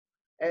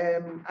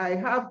 I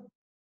have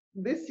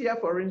this year,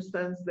 for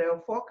instance, there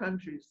are 4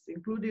 countries,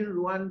 including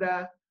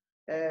Rwanda,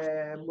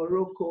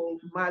 Morocco,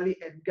 Mali,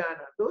 and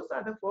Ghana. Those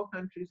are the 4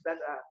 countries that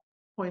are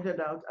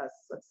pointed out as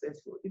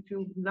successful. If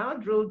you now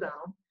drill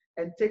down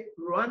and take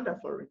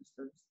Rwanda, for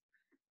instance,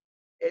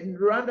 and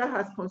Rwanda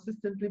has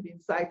consistently been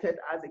cited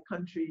as a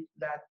country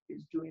that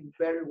is doing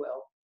very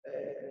well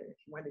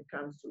when it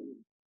comes to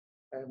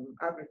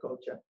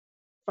agriculture,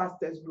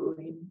 fastest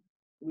growing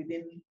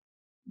within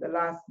the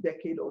last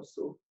decade or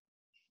so.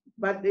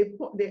 But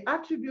they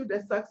attribute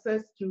the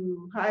success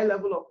to high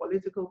level of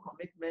political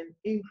commitment,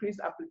 increased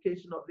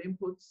application of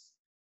inputs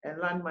and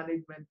land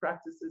management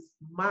practices,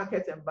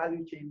 market and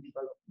value chain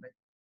development.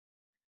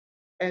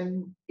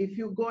 And if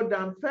you go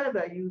down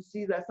further, you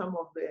see that some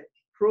of the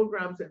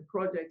programs and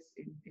projects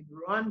in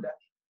Rwanda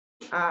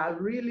are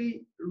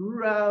really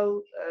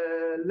rural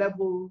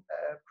level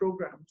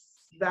programs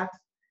that,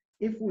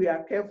 if we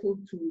are careful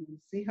to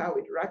see how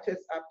it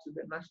ratchets up to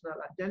the national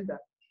agenda,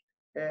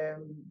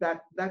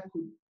 that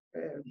could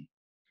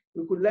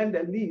we could learn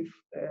a leaf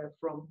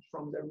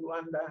from the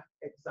Rwanda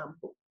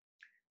example.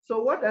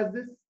 So what does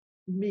this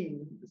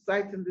mean,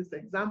 citing this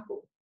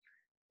example?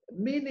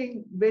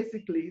 Meaning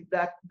basically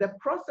that the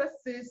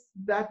processes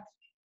that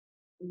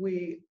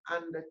we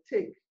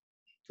undertake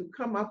to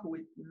come up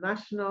with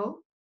national,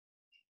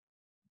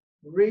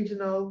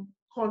 regional,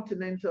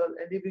 continental,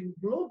 and even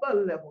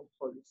global level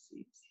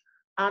policies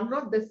are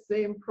not the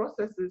same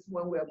processes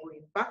when we are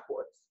going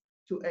backwards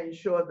to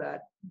ensure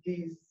that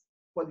these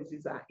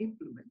policies are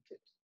implemented.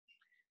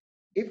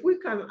 If we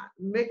can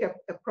make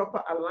a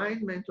proper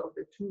alignment of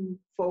the 2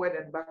 forward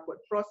and backward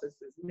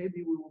processes,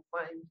 maybe we will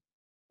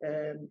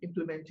find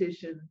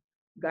implementation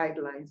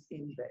guidelines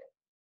in there.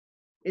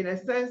 In a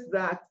sense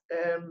that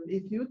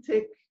if you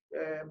take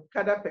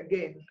CADAP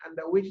again,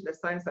 under which the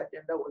science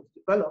agenda was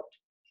developed,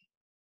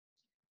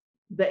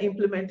 the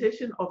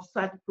implementation of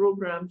such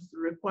programs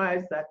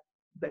requires that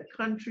the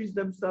countries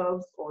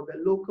themselves or the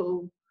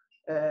local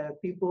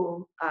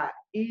people are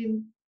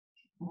in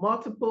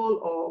multiple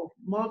or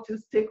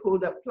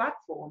multi-stakeholder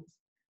platforms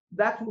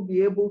that will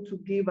be able to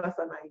give us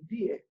an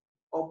idea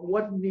of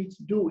what needs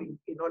doing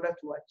in order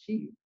to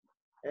achieve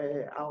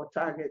our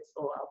targets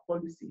or our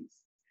policies.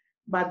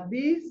 But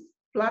these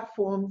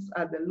platforms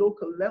at the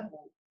local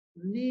level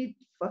need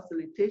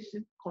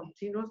facilitation,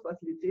 continuous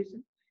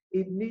facilitation.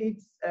 It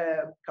needs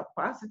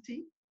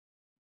capacity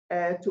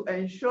to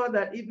ensure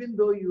that even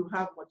though you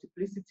have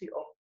multiplicity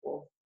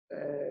of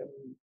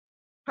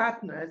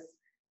partners,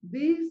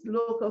 these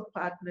local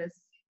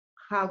partners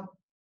have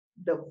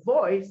the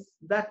voice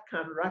that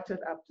can ratchet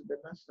up to the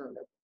national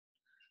level.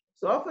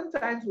 So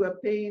oftentimes we're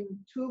paying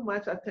too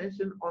much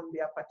attention on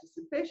their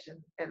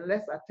participation and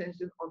less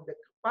attention on the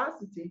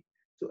capacity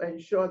to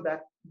ensure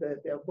that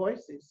their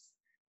voices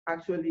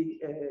actually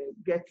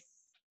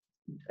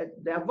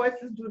their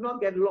voices do not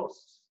get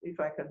lost, if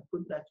I can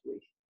put that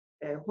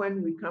way,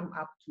 when we come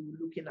up to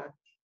looking at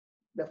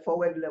the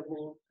forward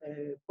level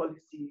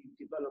policy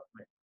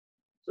development.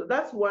 So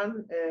that's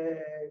one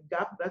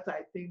gap that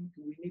I think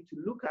we need to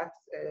look at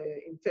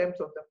in terms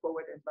of the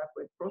forward and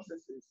backward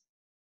processes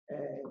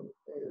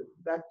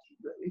that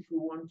if we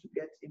want to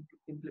get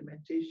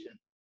implementation.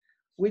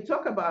 We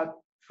talk about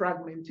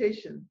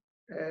fragmentation.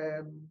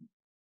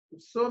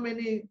 So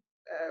many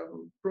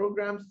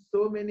programs,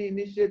 so many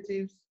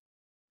initiatives.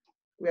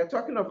 We are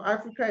talking of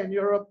Africa and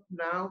Europe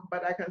now,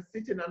 but I can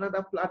sit in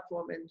another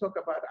platform and talk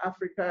about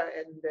Africa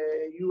and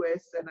the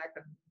US, and I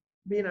can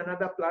be in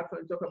another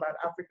platform and talk about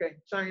Africa and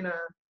China,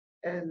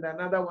 and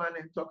another one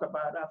and talk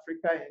about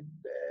Africa and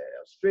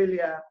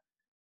Australia.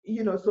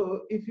 You know,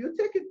 so if you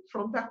take it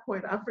from that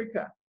point,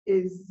 Africa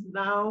is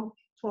now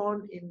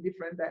torn in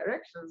different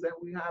directions, and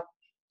we have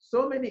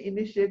so many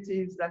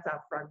initiatives that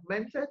are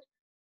fragmented,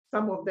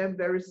 some of them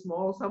very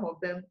small, some of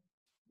them,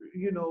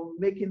 you know,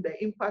 making the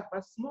impact,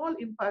 but small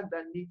impact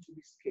that need to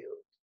be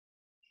scaled.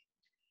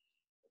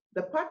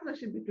 The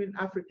partnership between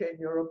Africa and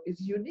Europe is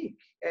unique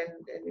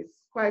and it's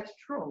quite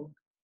strong.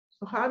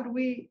 So how do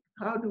we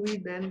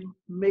then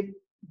make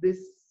this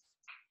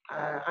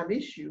an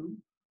issue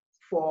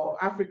for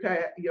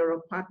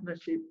Africa-Europe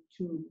partnership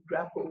to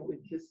grapple with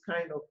this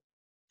kind of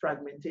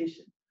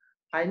fragmentation?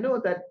 I know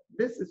that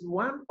this is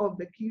one of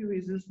the key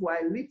reasons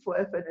why Leap for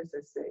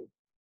FNSSA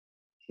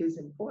is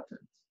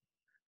important,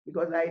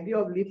 because the idea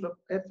of Leap for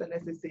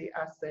FNSSA,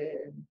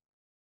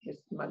 as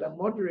Madam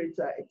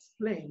Moderator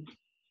explained,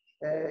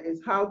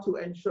 is how to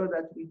ensure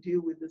that we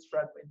deal with this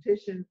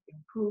fragmentation,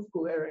 improve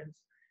coherence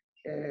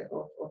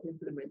of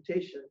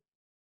implementation,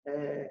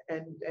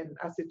 and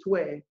as it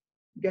were,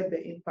 get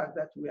the impact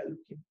that we are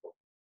looking for.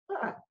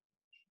 But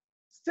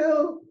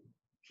still,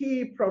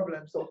 key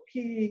problems or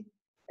key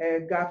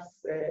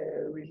gaps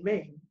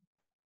remain.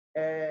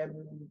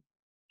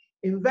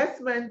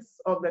 Investments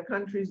of the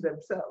countries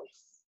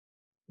themselves,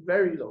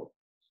 very low.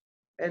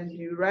 And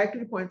you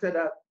rightly pointed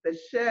out the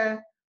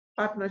share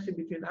partnership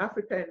between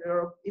Africa and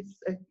Europe,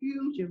 it's a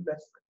huge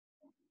investment.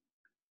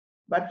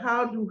 But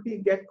how do we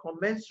get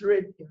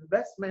commensurate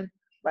investment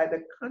by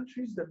the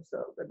countries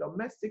themselves, the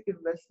domestic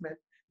investment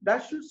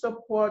that should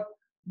support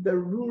the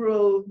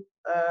rural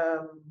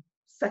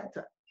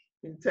sector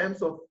in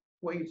terms of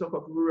when you talk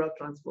of rural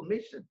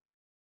transformation?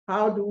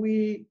 How do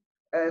we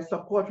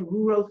support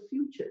rural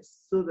futures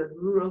so that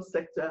rural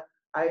sector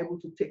are able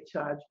to take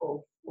charge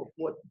of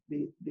what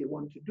they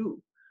want to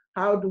do?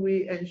 How do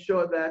we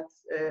ensure that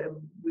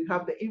we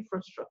have the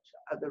infrastructure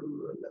at the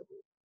rural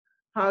level?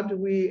 How do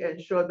we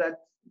ensure that,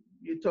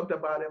 you talked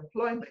about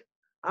employment,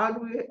 how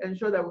do we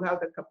ensure that we have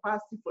the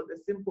capacity for the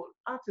simple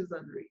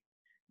artisanry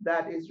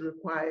that is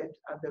required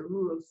at the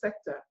rural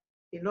sector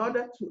in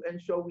order to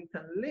ensure we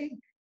can link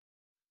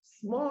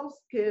small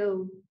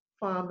scale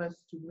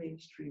farmers to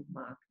mainstream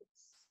markets?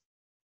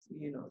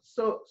 You know,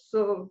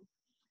 so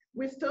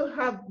we still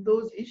have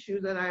those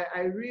issues, and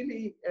I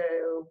really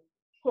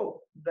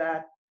hope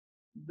that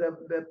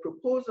the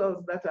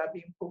proposals that are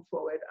being put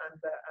forward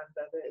under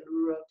the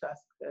Rural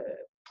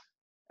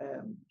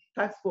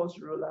Task Force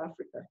Rural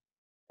Africa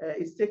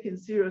is taken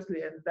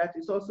seriously, and that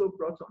is also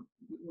brought on.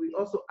 We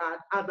also add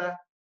other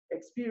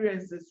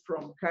experiences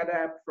from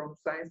CADAP, from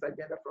Science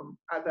Agenda, from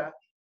other,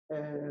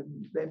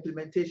 the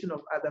implementation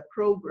of other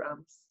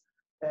programs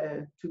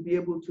to be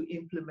able to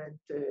implement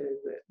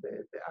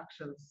the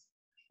actions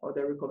or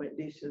the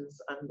recommendations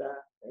under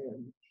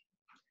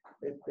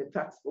the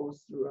Task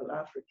Force Rural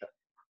Africa.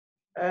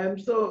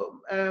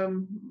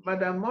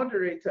 Madam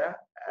Moderator,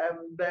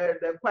 there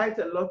are quite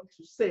a lot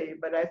to say,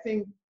 but I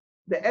think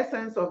the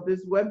essence of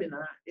this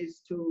webinar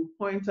is to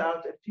point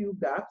out a few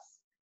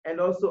gaps and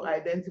also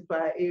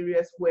identify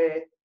areas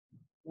where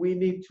we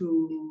need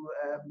to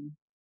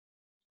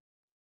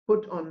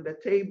put on the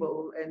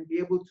table and be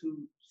able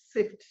to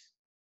sift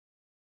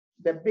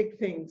the big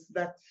things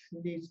that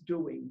needs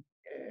doing.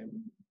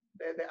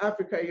 the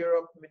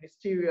Africa-Europe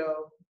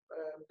ministerial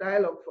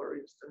dialogue, for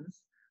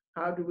instance,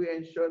 how do we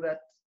ensure that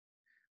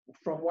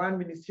from one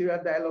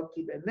ministerial dialogue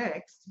to the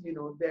next,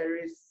 there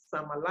is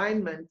some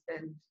alignment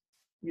and,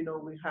 we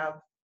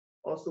have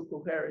also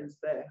coherence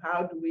there?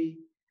 How do we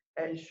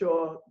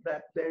ensure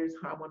that there is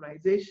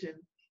harmonization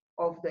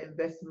of the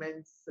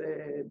investments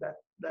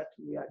that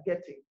we are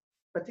getting,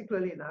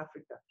 particularly in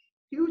Africa?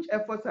 Huge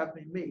efforts have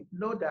been made,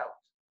 no doubt,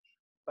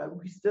 but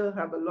we still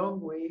have a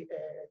long way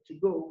to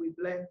go. We've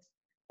learned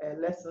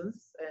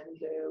lessons, and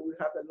we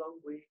have a long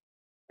way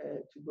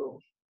to go.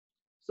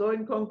 So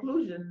in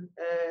conclusion,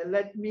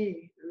 let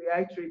me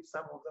reiterate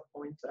some of the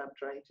points I'm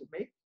trying to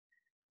make.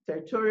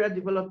 Territorial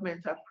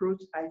development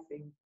approach, I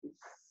think,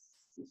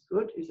 is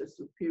good, is a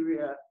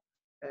superior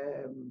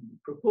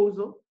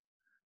proposal,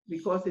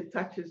 because it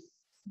touches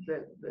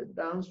the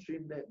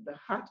downstream, the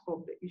heart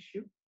of the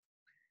issue.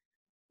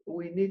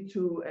 We need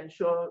to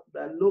ensure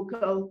that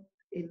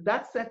in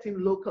that setting,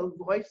 local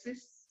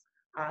voices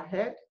are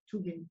heard.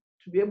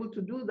 To be able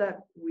to do that,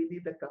 we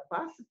need the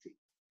capacity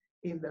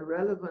in the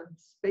relevant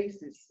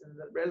spaces, in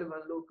the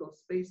relevant local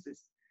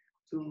spaces,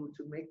 to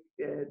make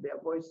their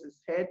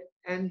voices heard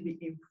and be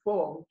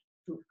informed,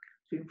 to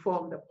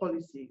inform the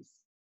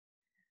policies.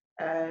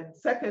 And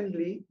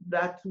secondly,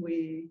 that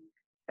we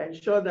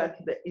ensure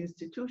that the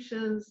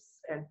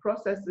institutions and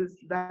processes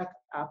that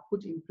are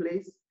put in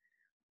place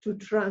to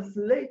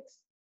translate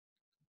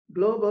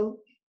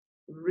global,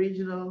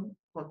 regional,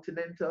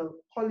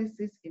 continental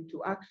policies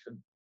into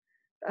action.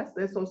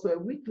 There's also a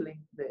weak link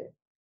there.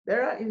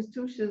 There are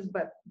institutions,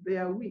 but they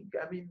are weak.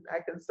 I mean, I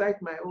can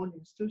cite my own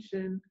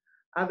institution,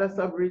 other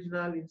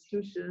sub-regional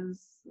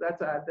institutions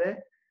that are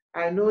there.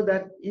 I know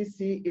that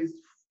EC is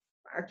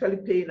actually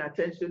paying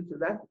attention to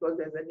that, because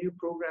there's a new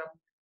program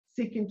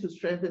seeking to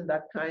strengthen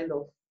that kind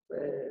of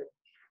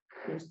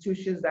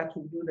institutions that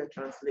will do the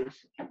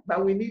translation.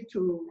 But we need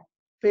to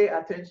pay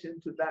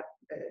attention to that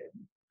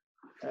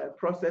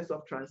process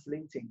of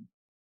translating,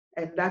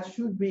 and that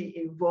should be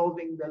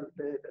involving the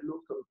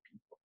local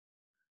people.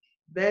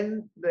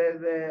 Then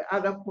the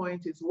other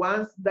point is,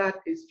 once that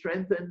is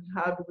strengthened,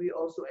 how do we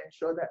also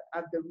ensure that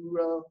at the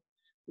rural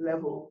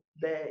level,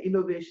 the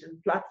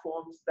innovation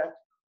platforms that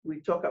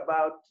we talk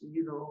about,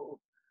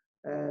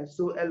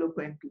 so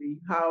eloquently,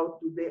 how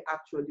do they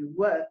actually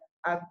work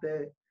at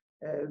the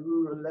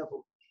rural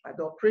level, at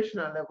the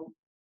operational level,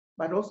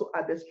 but also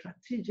at the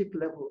strategic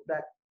level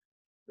that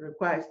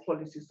requires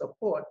policy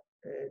support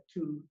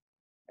to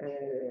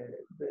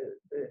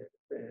the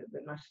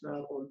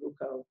national or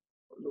local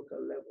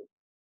level.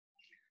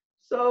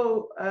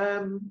 So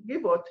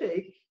give or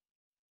take,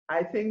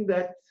 I think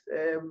that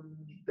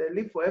the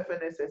Leap for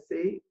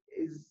FNSSA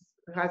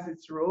has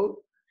its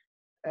role.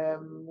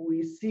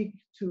 We seek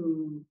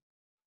to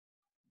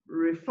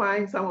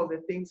refine some of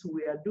the things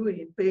we are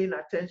doing, paying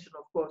attention,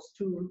 of course,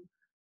 to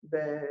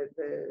the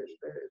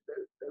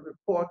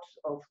report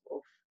of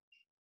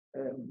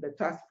the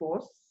task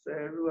force,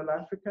 Rural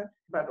Africa,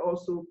 but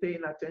also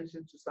paying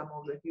attention to some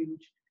of the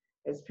huge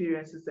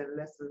experiences and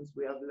lessons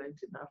we have learned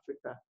in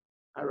Africa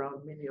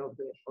around many of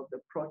the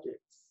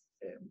projects.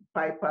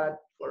 PIPAD,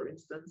 for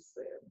instance,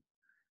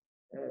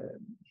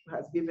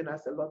 has given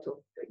us a lot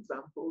of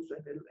examples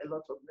and a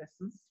lot of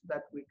lessons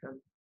that we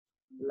can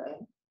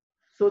learn.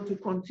 So to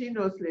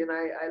continuously, and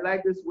I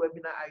like this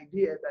webinar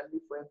idea that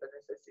Leap for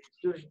FNSSA is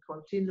doing,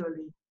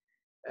 continually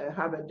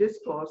have a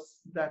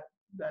discourse that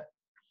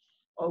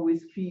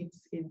always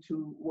feeds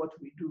into what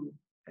we do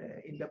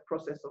in the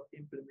process of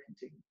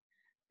implementing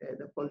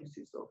the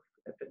policies of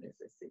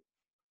FNSSA.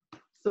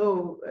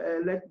 So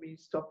let me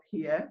stop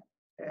here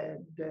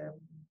and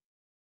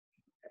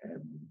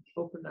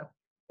open up,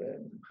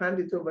 hand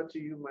it over to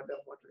you, Madam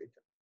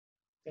Moderator.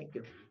 Thank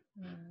you.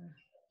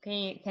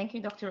 Okay, thank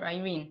you, Dr.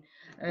 Irene.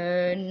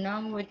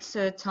 Now it's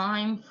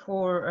time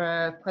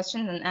for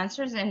questions and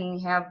answers, and we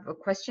have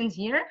questions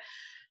here.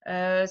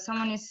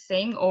 Someone is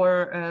saying,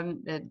 or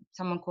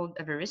someone called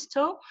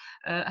Evaristo,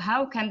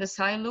 how can the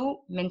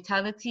silo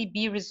mentality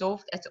be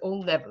resolved at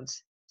all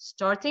levels,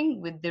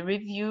 starting with the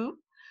review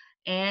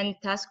and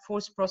task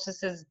force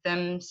processes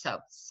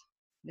themselves?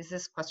 This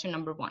is question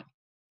number one.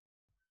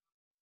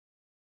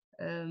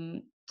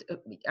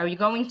 Are you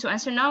going to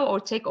answer now or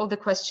take all the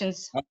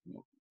questions?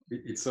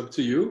 It's up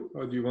to you,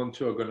 or do you want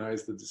to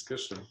organize the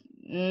discussion?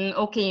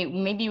 Okay,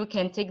 maybe you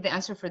can take the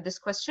answer for this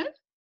question.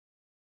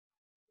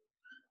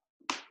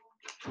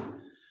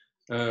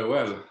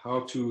 Well,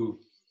 how to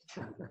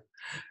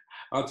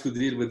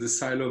deal with the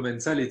silo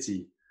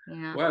mentality?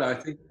 Yeah. Well,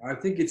 I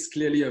think it's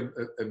clearly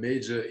a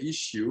major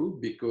issue,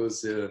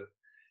 because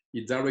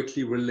it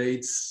directly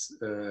relates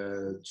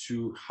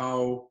to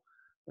how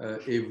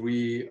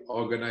every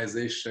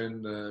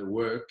organization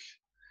work,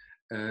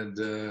 and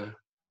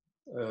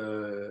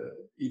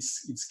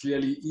it's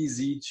clearly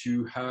easy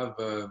to have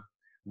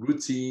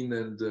routine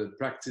and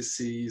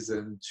practices,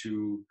 and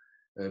to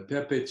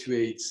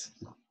perpetuate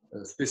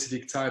a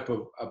specific type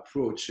of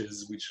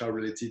approaches which are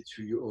related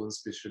to your own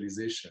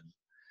specialization.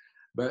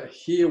 But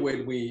here,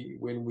 when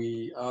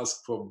we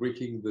ask for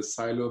breaking the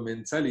silo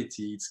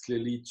mentality, it's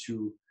clearly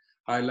to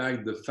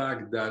highlight the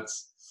fact that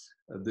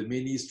the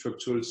many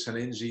structural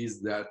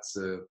challenges that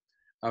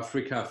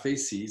Africa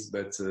faces,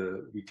 but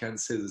we can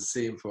say the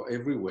same for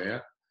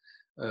everywhere.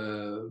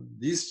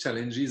 These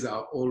challenges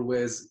are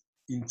always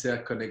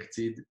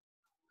interconnected,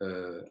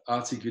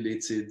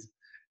 articulated,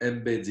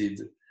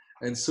 embedded.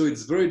 And so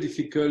it's very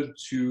difficult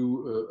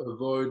to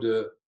avoid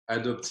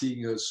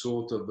adopting a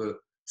sort of a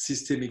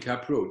systemic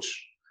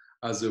approach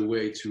as a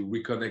way to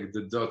reconnect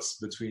the dots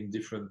between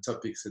different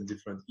topics and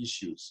different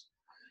issues.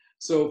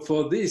 So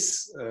for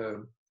this,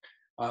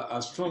 I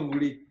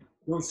strongly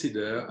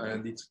consider,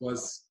 and it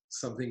was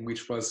something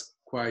which was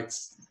quite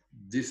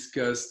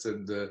discussed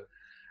and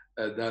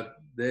that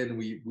then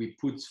we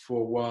put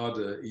forward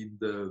in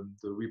the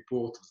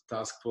report of the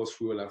Task Force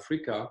Rural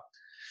Africa,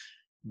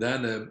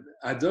 then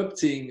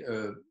adopting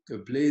a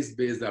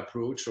place-based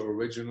approach or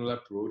regional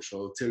approach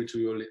or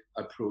territorial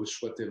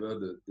approach, whatever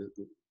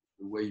the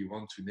way you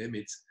want to name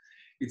it,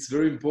 it's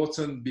very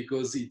important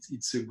because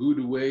it's a good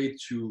way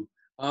to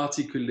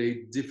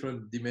articulate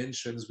different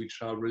dimensions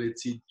which are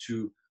related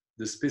to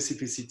the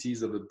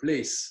specificities of a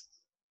place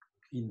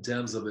in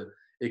terms of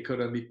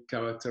economic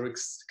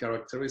characteristics,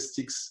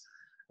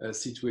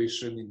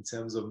 situation in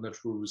terms of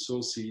natural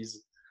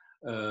resources,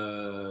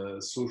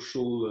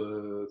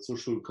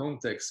 social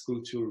context,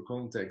 cultural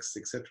context,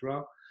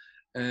 etc.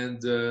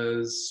 And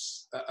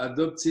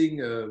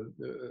adopting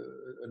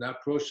an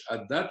approach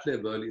at that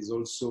level is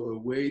also a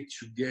way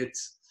to get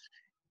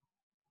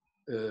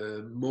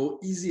more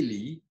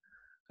easily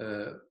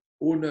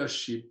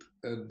ownership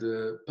and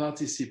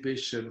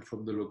participation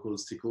from the local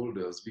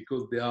stakeholders,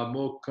 because they are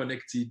more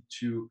connected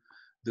to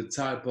the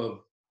type of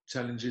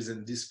challenges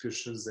and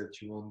discussions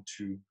that you want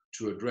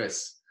to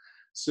address.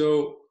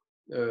 So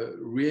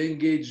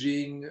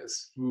re-engaging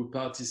through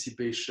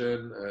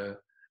participation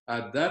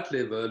at that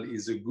level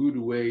is a good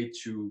way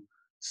to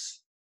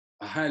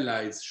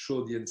highlight,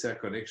 show the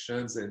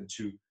interconnections and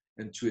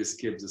to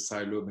escape the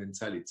silo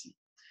mentality.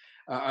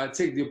 I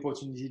take the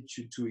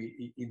opportunity to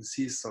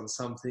insist on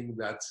something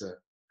that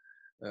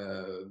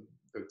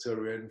Dr.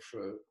 Renf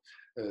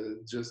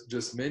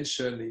just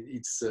mentioned.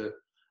 It's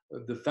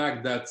the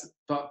fact that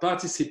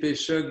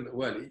participation,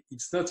 well,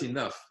 it's not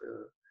enough.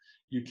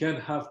 You can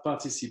have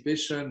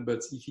participation,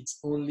 but if it's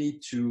only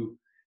to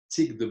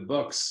tick the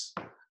box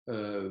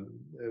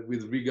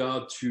with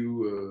regard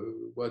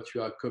to what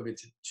you are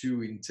committed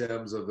to in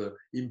terms of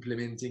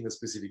implementing a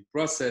specific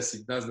process,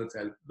 it does not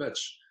help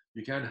much.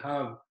 You can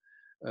have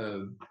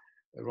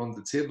around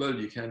the table,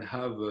 you can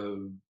have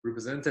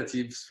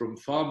representatives from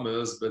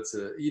farmers, but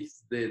if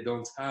they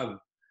don't have,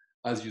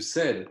 as you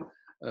said,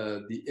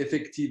 the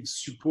effective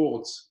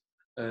support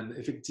and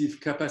effective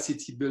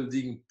capacity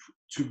building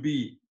to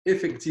be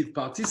effective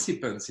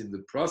participants in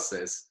the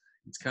process,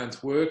 it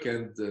can't work,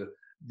 and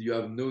you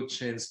have no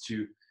chance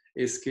to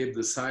escape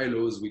the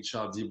silos which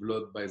are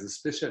developed by the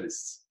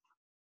specialists.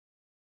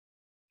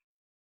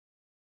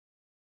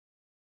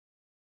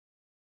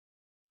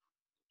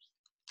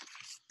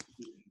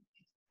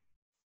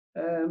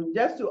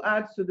 Just to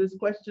add to this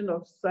question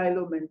of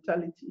silo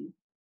mentality,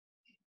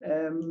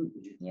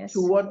 yes.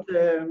 to what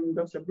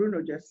Dr.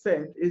 Bruno just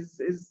said, is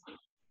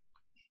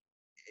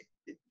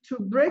to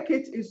break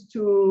it is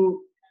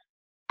to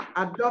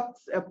adopt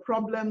a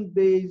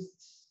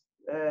problem-based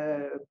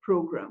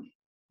program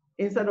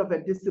instead of a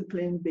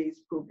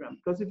discipline-based program.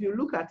 Because if you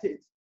look at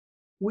it,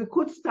 we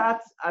could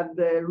start at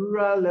the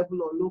rural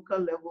level or local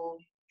level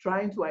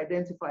trying to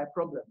identify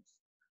problems.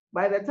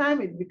 By the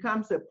time it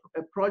becomes a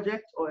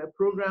project or a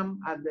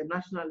program at the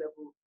national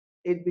level,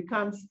 it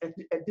becomes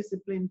a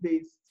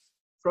discipline-based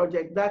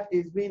project that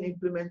is being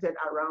implemented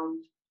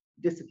around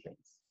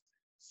disciplines.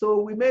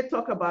 So we may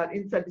talk about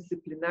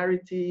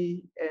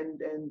interdisciplinarity and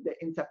the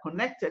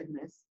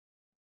interconnectedness,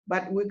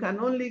 but we can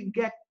only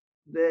get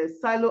the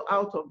silo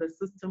out of the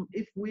system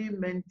if we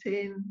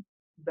maintain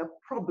the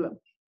problem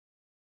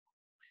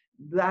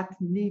that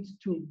needs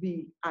to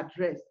be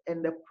addressed.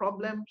 And the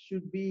problem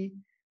should be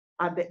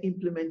at the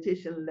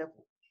implementation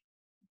level,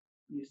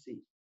 you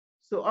see.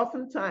 So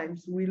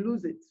oftentimes we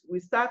lose it.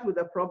 We start with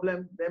a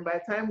problem, then by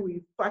the time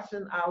we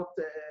fashion out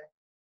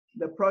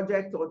the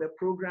project or the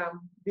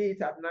program, be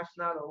it at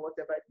national or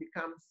whatever, it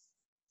becomes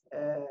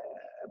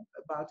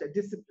about a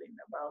discipline,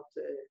 about,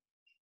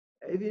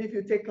 even if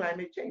you take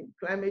climate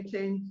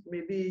change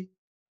may be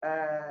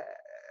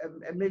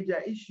a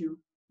major issue,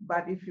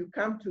 but if you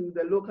come to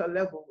the local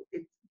level,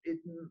 it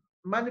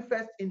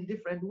manifests in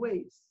different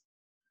ways.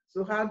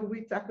 So how do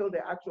we tackle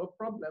the actual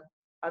problem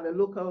at the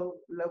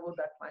local level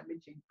that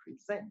climate change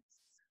presents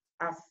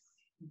as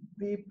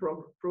the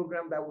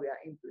program that we are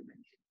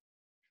implementing?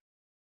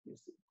 You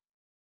see.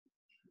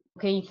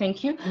 Okay,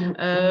 thank you.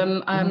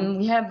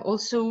 We have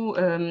also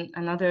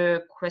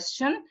another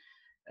question.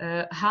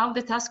 How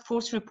the task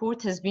force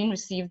report has been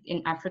received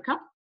in Africa?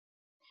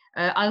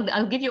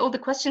 I'll give you all the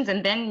questions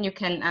and then you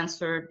can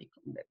answer,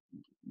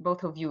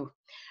 both of you.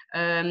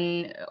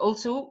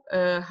 Also,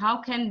 how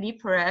can we,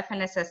 for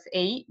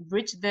FNSSA,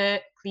 bridge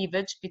the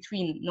cleavage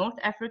between North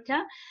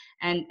Africa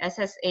and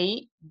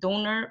SSA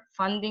donor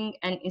funding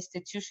and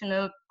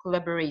institutional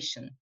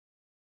collaboration?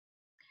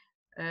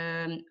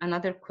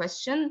 Another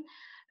question.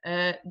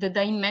 The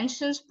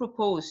dimensions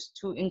proposed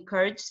to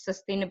encourage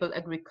sustainable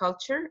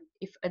agriculture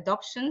if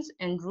adoptions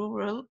and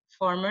rural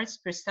farmers'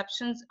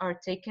 perceptions are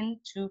taken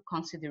to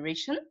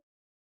consideration.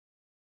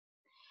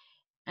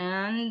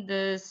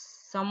 And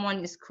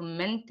someone is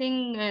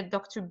commenting,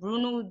 Dr.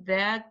 Bruno,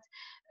 that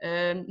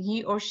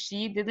he or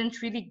she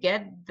didn't really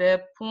get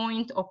the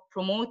point of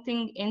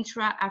promoting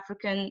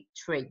intra-African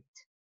trade.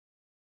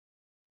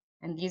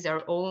 And these are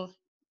all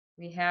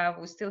we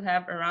still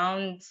have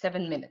around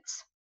 7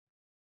 minutes.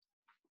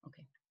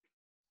 Okay.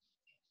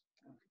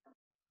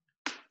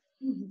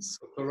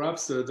 So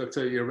perhaps,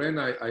 Dr. Irene,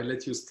 I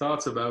let you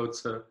start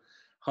about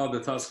how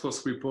the task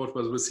force report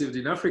was received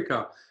in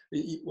Africa.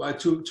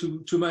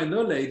 To my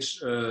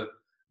knowledge,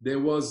 there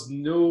was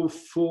no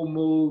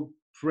formal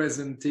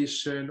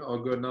presentation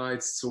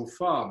organized so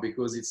far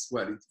because it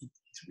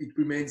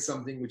remains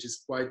something which is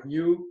quite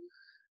new,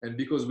 and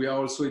because we are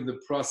also in the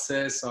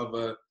process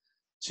of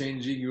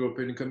changing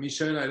European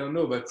Commission. I don't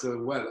know, but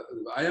well,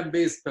 I am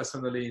based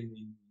personally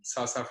in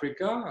South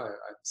Africa.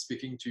 I'm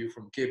speaking to you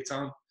from Cape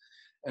Town.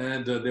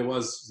 And there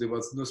was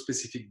no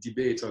specific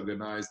debate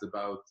organized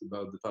about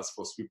the task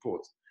force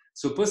report.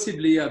 So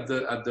possibly at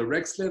the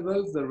REX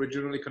level, the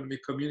regional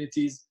economic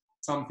communities,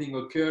 something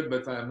occurred,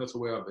 but I am not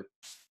aware of it.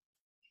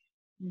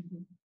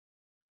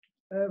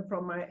 Mm-hmm.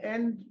 From my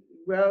end,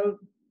 well,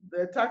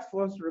 the task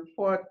force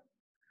report,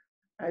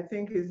 I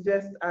think, is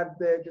just at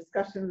the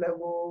discussion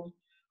level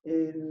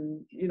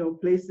in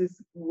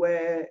places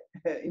where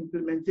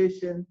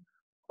implementation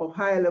of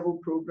higher level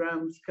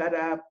programs,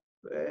 CADAP,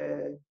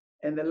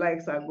 and the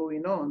likes are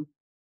going on.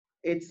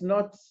 It's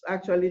not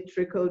actually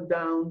trickled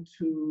down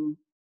to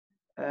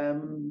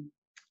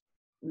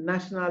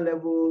national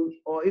level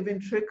or even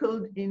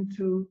trickled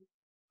into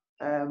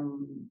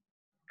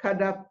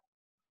CADAP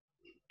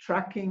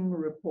tracking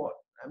report.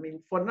 I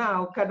mean, for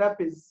now, CADAP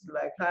is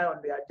like high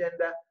on the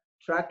agenda,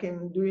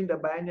 tracking, doing the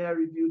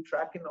binary review,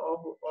 tracking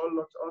all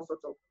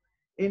sorts of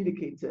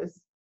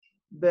indicators.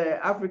 The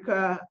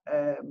Africa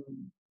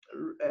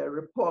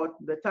report,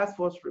 the task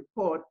force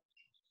report,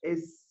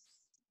 is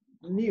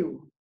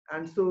new.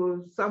 And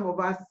so some of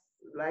us,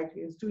 like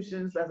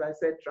institutions, as I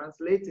said,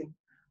 translating,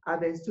 are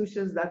the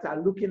institutions that are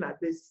looking at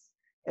this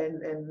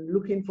and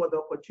looking for the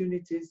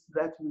opportunities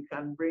that we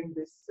can bring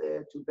this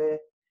to bear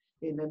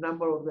in a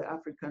number of the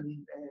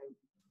African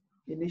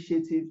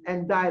initiatives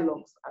and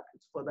dialogues,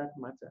 for that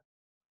matter.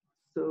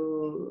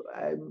 So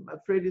I'm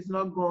afraid it's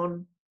not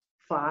gone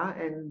far,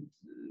 and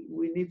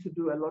we need to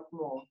do a lot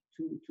more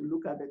to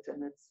look at the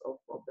tenets of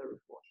the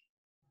report.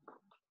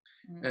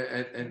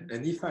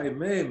 And if I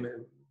may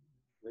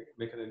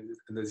make an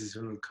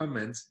additional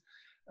comment,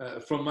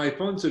 from my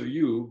point of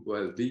view,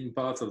 well, being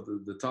part of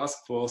the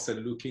task force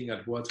and looking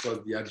at what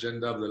was the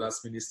agenda of the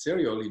last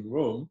ministerial in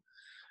Rome,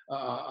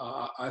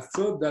 I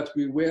thought that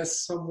we were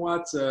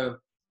somewhat a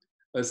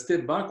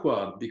step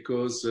backward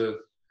because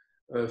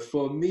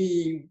for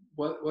me,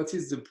 what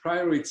is the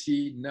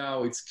priority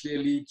now? It's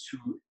clearly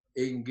to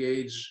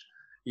engage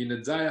in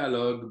a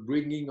dialogue,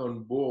 bringing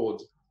on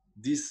board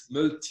this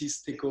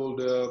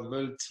multi-stakeholder,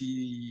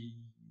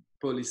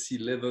 multi-policy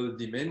level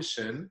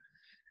dimension.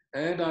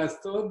 And I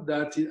thought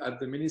that at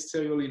the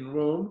ministerial in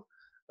Rome,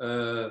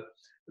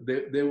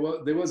 there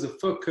was a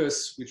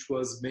focus which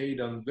was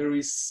made on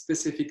very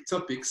specific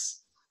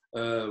topics,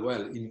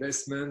 well,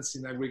 investments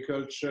in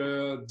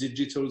agriculture,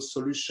 digital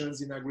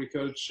solutions in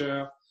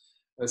agriculture,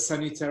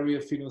 sanitary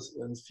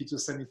and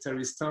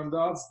phytosanitary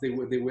standards. They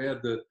were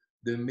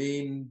the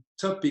main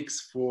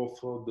topics for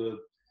the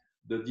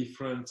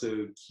different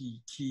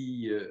key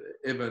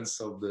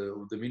events of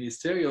the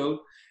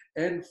ministerial.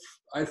 And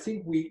I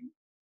think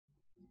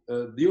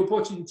the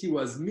opportunity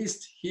was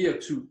missed here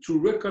to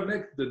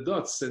reconnect the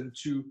dots and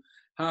to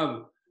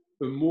have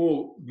a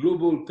more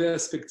global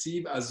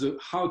perspective as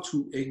how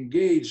to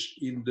engage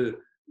in the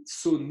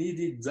so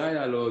needed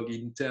dialogue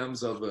in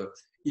terms of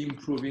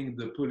improving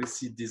the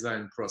policy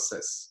design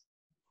process.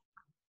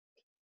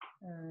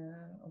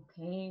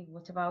 Okay,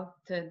 what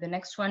about the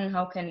next one?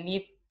 How can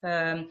LEAP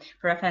for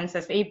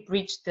FNSSA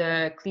bridge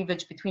the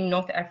cleavage between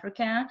North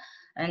Africa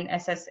and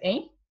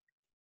SSA?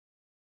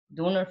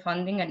 Donor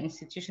funding and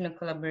institutional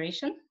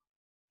collaboration?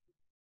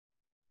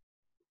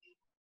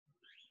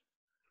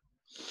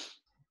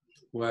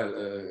 Well,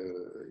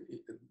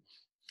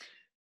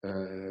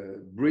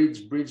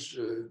 bridge.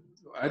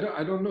 I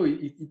don't know.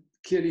 It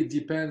clearly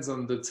depends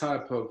on the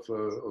type of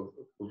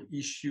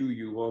issue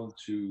you want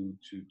to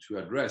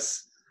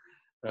address.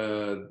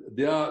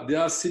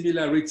 There are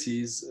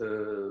similarities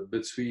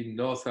between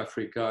North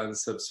Africa and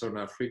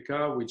Sub-Saharan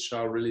Africa, which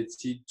are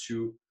related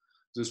to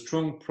the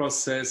strong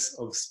process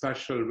of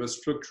spatial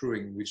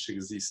restructuring which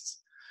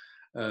exists.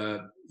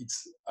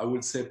 It's, I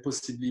would say,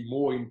 possibly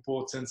more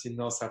important in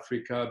North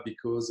Africa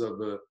because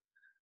of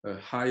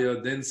higher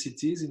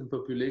densities in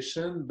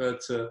population, but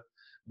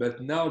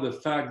now the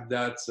fact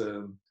that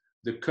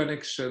the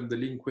connection, the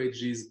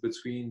linkages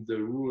between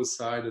the rural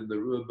side and the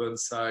urban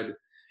side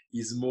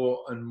is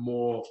more and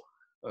more,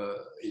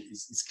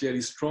 is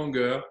clearly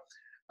stronger.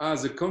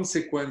 as a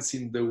consequence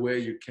in the way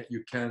you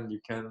can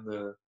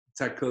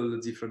tackle the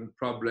different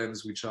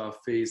problems which are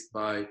faced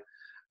by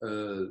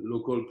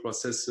local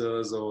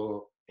processors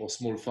or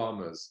small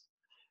farmers.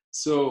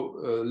 So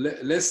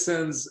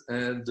lessons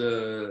and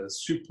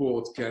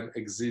support can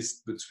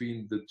exist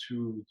between the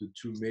two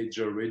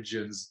major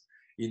regions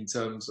in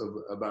terms of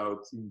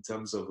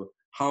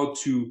how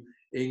to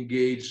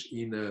engage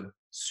in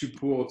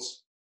support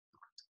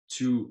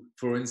to,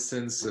 for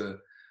instance, in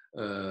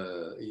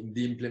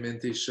the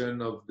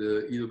implementation of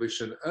the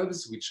innovation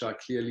hubs, which are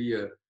clearly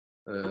a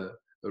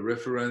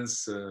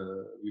reference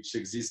which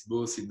exists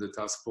both in the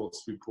task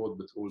force report,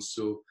 but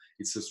also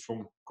it's a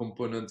strong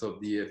component of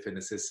the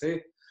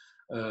FNSSA.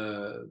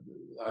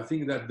 I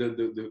think that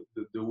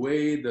the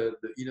way the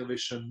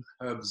innovation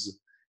hubs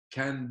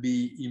can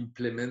be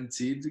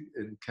implemented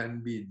and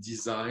can be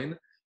designed,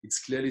 it's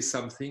clearly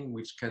something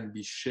which can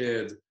be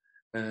shared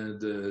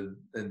and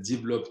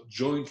developed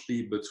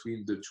jointly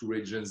between the two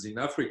regions in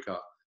Africa.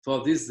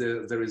 For this,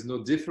 there is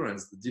no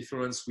difference. The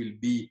difference will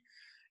be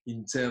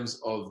in terms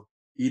of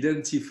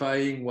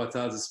identifying what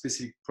are the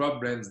specific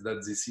problems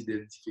that this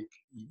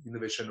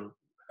innovation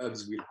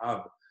hubs will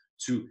have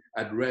to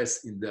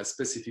address in their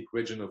specific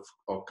region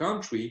or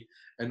country,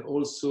 and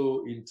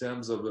also in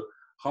terms of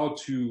how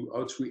to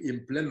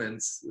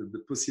implement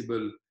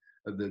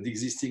the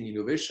existing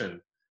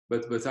innovation.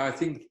 But I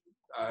think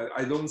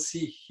I don't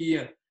see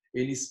here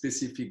any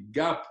specific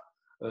gap.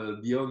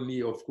 The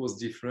only, of course,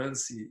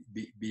 difference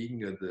being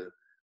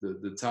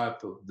the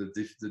type of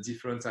the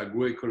different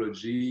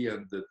agroecology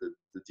and the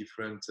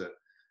different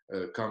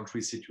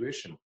country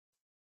situation.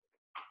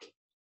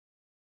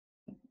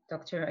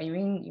 Dr.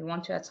 Irene, you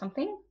want to add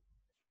something?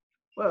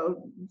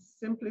 Well,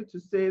 simply to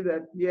say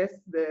that, yes,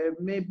 there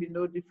may be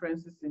no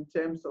differences in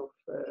terms of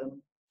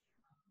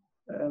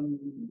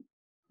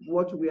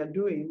what we are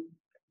doing,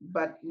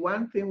 but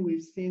one thing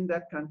we've seen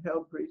that can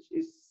help bridge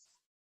is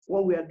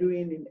what we are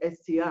doing in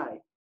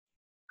STI.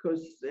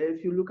 Because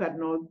if you look at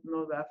North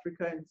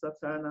Africa and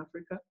Sub-Saharan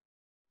Africa,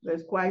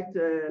 there's quite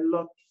a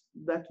lot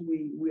that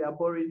we are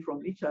borrowing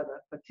from each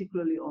other,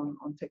 particularly on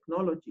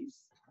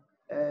technologies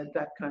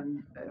that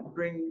can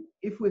bring,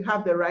 if we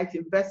have the right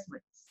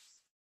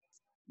investments,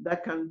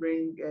 that can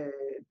bring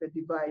the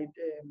divide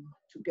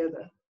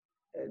together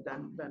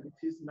than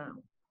it is now.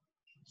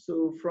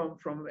 So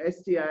from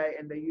STI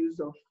and the use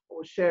of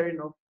or sharing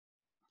of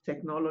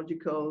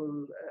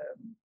technological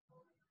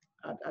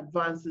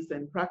advances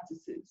and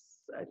practices,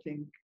 I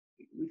think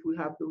if we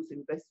have those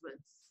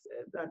investments,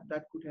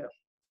 that could help.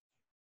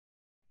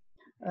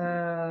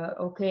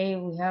 Okay,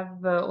 we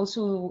have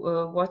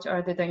also what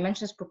are the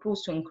dimensions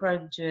proposed to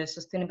encourage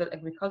sustainable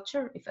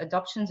agriculture if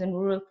adoptions and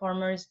rural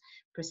farmers'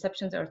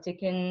 perceptions are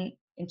taken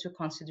into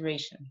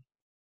consideration?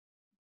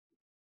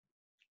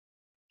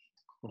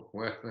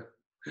 Well,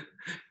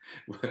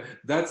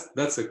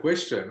 that's a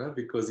question, huh?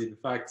 Because in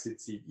fact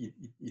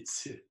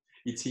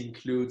it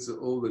includes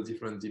all the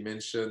different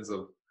dimensions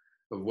of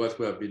what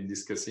we have been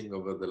discussing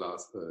over the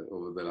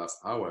last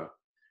hour.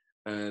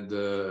 And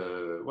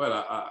well,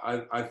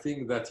 I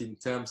think that in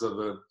terms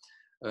of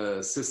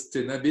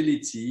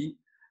sustainability,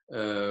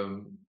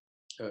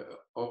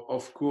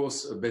 of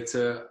course, a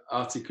better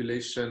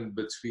articulation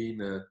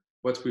between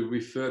what we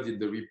referred in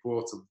the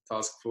report of the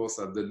task force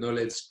as the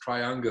knowledge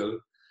triangle,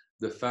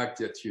 the fact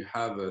that you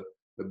have a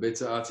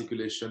better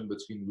articulation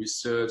between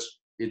research,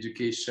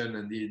 education,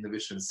 and the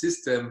innovation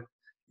system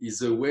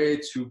is a way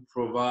to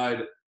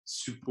provide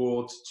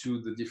support to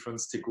the different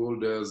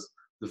stakeholders,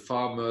 the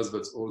farmers,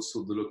 but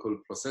also the local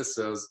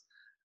processors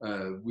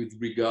with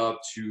regard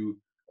to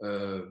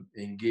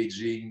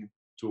engaging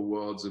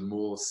towards a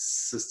more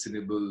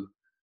sustainable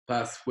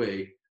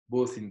pathway,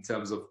 both in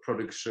terms of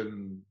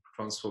production,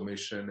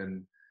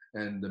 transformation,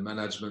 and the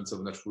management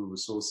of natural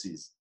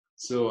resources.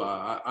 So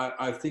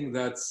I think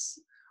that's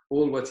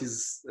all what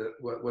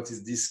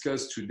is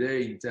discussed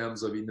today in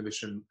terms of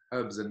innovation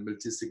hubs and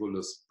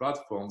multi-stakeholders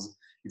platforms.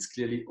 It's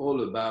clearly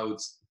all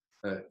about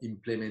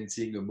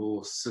implementing a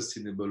more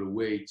sustainable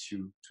way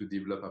to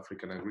develop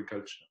African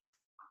agriculture.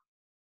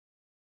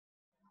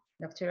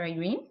 Dr.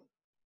 Irene?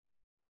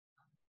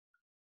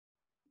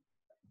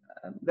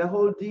 The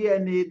whole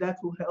DNA that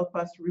will help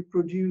us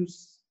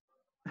reproduce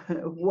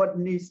what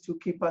needs to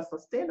keep us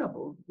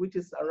sustainable, which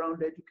is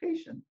around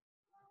education.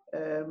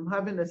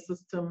 Having a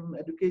system,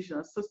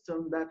 educational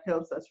system that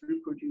helps us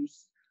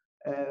reproduce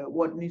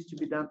what needs to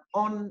be done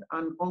on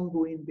an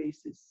ongoing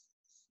basis.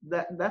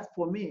 That's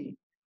for me,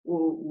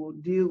 will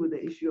deal with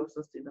the issue of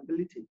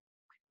sustainability.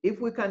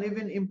 If we can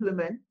even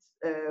implement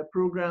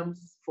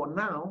programs for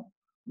now,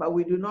 but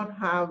we do not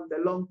have the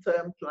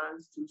long-term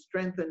plans to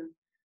strengthen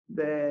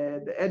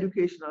the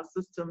educational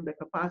system, the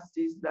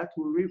capacities that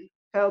will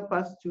help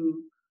us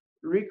to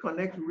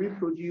reconnect,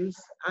 reproduce,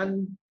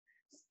 and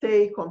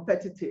stay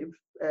competitive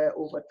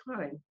over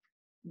time,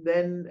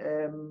 then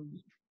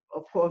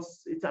of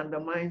course it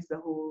undermines the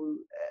whole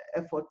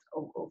effort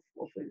of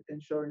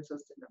ensuring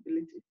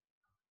sustainability.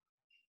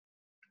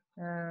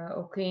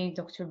 Okay,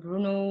 Dr.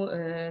 Bruno,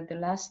 the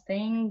last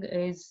thing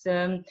is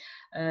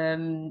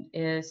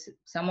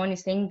someone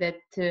is saying that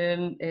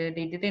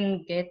they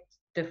didn't get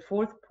the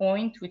fourth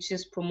point, which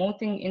is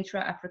promoting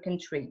intra-African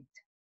trade.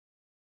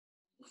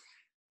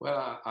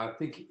 Well, I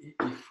think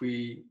if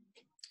we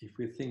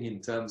think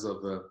in terms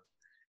of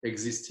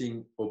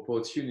existing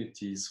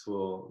opportunities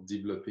for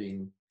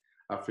developing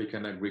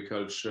African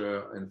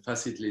agriculture and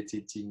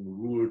facilitating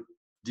rural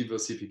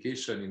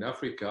diversification in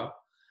Africa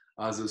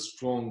as a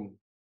strong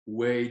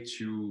way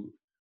to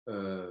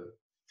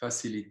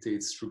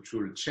facilitate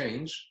structural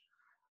change.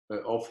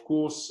 Of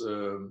course,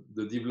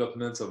 the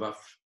development of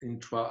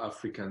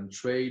intra-African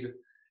trade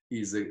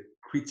is a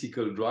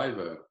critical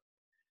driver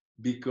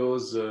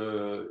because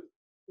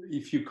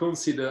if you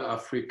consider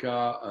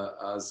Africa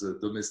as a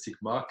domestic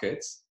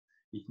market,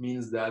 it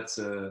means that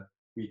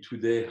we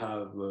today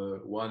have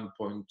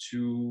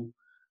 1.2,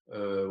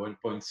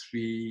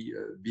 1.3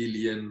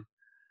 billion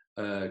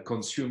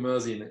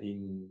consumers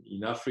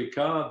in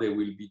Africa. There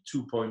will be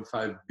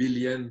 2.5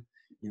 billion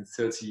in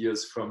 30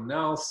 years from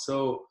now.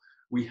 So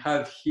we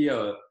have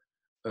here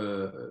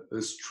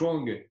a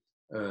strong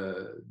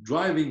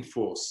driving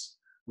force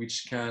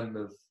which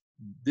can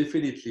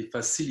definitely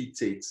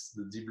facilitate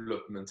the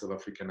development of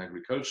African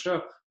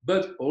agriculture,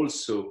 but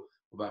also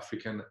of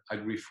African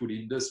agri-food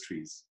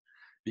industries.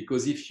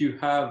 Because if you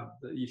have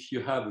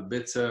a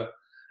better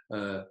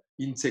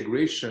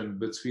integration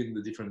between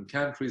the different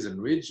countries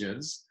and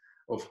regions,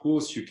 of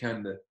course you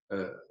can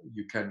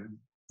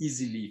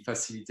easily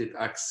facilitate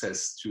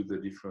access to the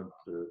different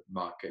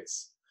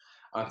markets.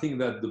 I think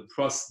that the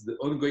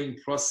ongoing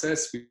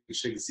process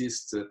which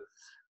exists,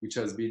 which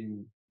has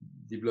been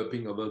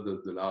developing over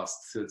the last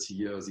 30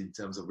 years in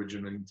terms of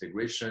regional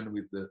integration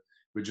with the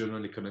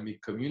regional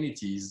economic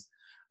communities,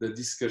 the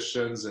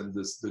discussions and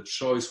the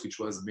choice which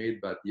was made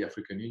by the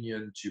African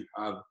Union to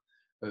have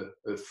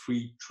a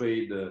free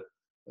trade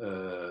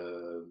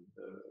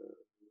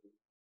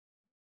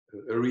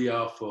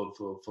area for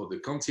the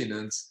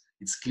continent,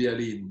 it's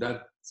clearly in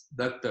that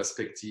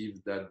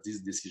perspective that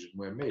these decisions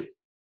were made.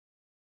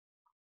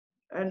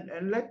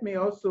 And let me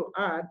also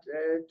add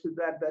to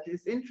that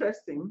it's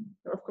interesting.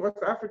 Of course,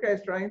 Africa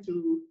is trying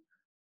to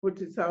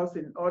put its house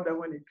in order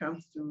when it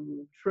comes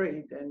to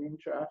trade and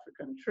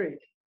intra-African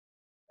trade.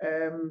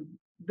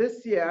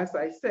 This year, as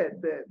I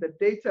said, the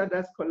data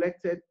that's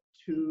collected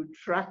to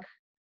track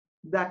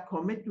that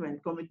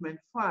commitment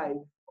 5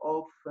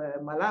 of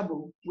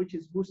Malabo, which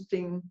is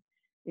boosting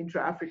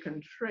intra-African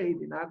trade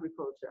in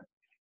agriculture,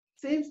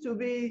 seems to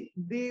be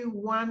the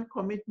one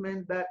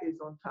commitment that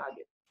is on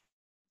target,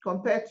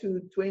 compared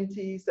to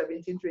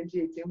 2017,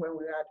 2018, when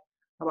we had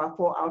about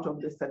 4 out of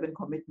the 7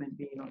 commitment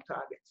being on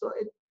target. So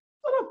it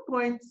sort of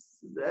points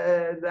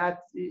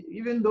that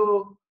even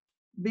though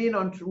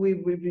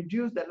we've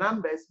reduced the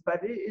numbers,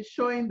 but it's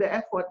showing the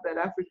effort that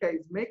Africa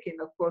is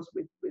making, of course,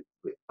 with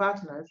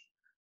partners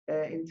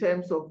in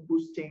terms of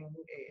boosting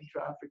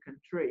intra-African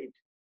trade.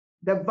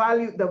 The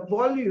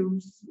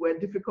volumes were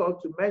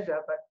difficult to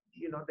measure, but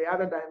the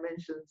other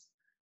dimensions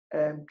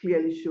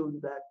clearly showed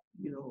that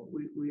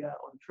we are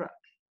on track.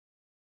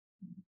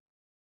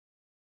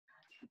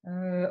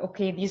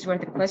 Okay, these were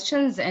the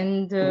questions,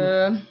 and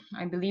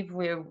I believe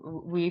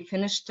we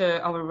finished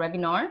our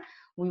webinar.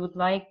 We would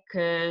like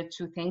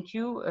to thank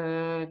you,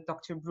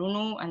 Dr.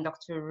 Bruno and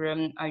Dr.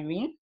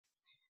 Irene,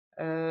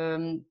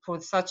 for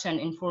such an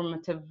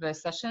informative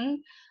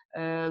session.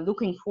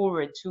 Looking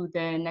forward to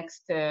the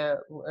next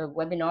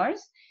webinars.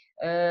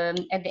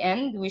 At the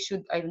end, we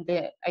should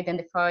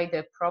identify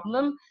the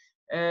problem,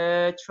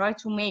 try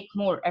to make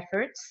more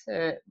efforts,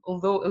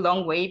 although a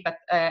long way, but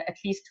at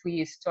least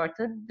we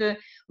started.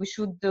 We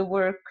should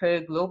work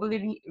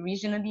globally,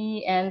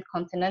 regionally, and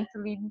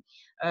continentally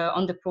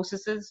on the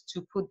processes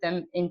to put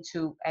them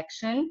into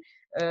action.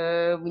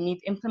 We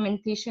need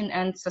implementation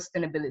and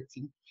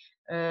sustainability.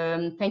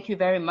 Thank you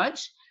very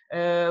much.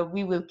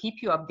 We will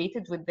keep you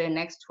updated with the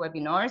next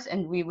webinars,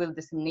 and we will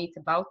disseminate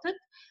about it.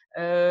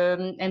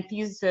 And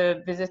please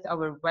visit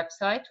our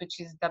website, which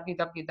is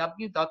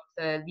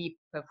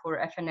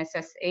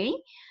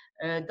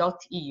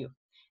www.leap4FNSSA.eu.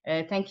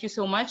 Thank you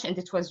so much, and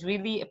it was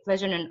really a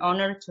pleasure and an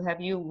honor to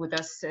have you with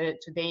us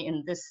today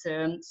in this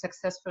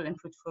successful and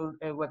fruitful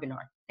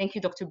webinar. Thank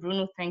you, Dr.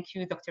 Bruno. Thank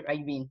you, Dr.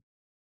 Irene.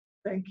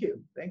 Thank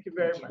you. Thank you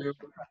very much.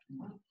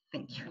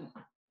 Thank you.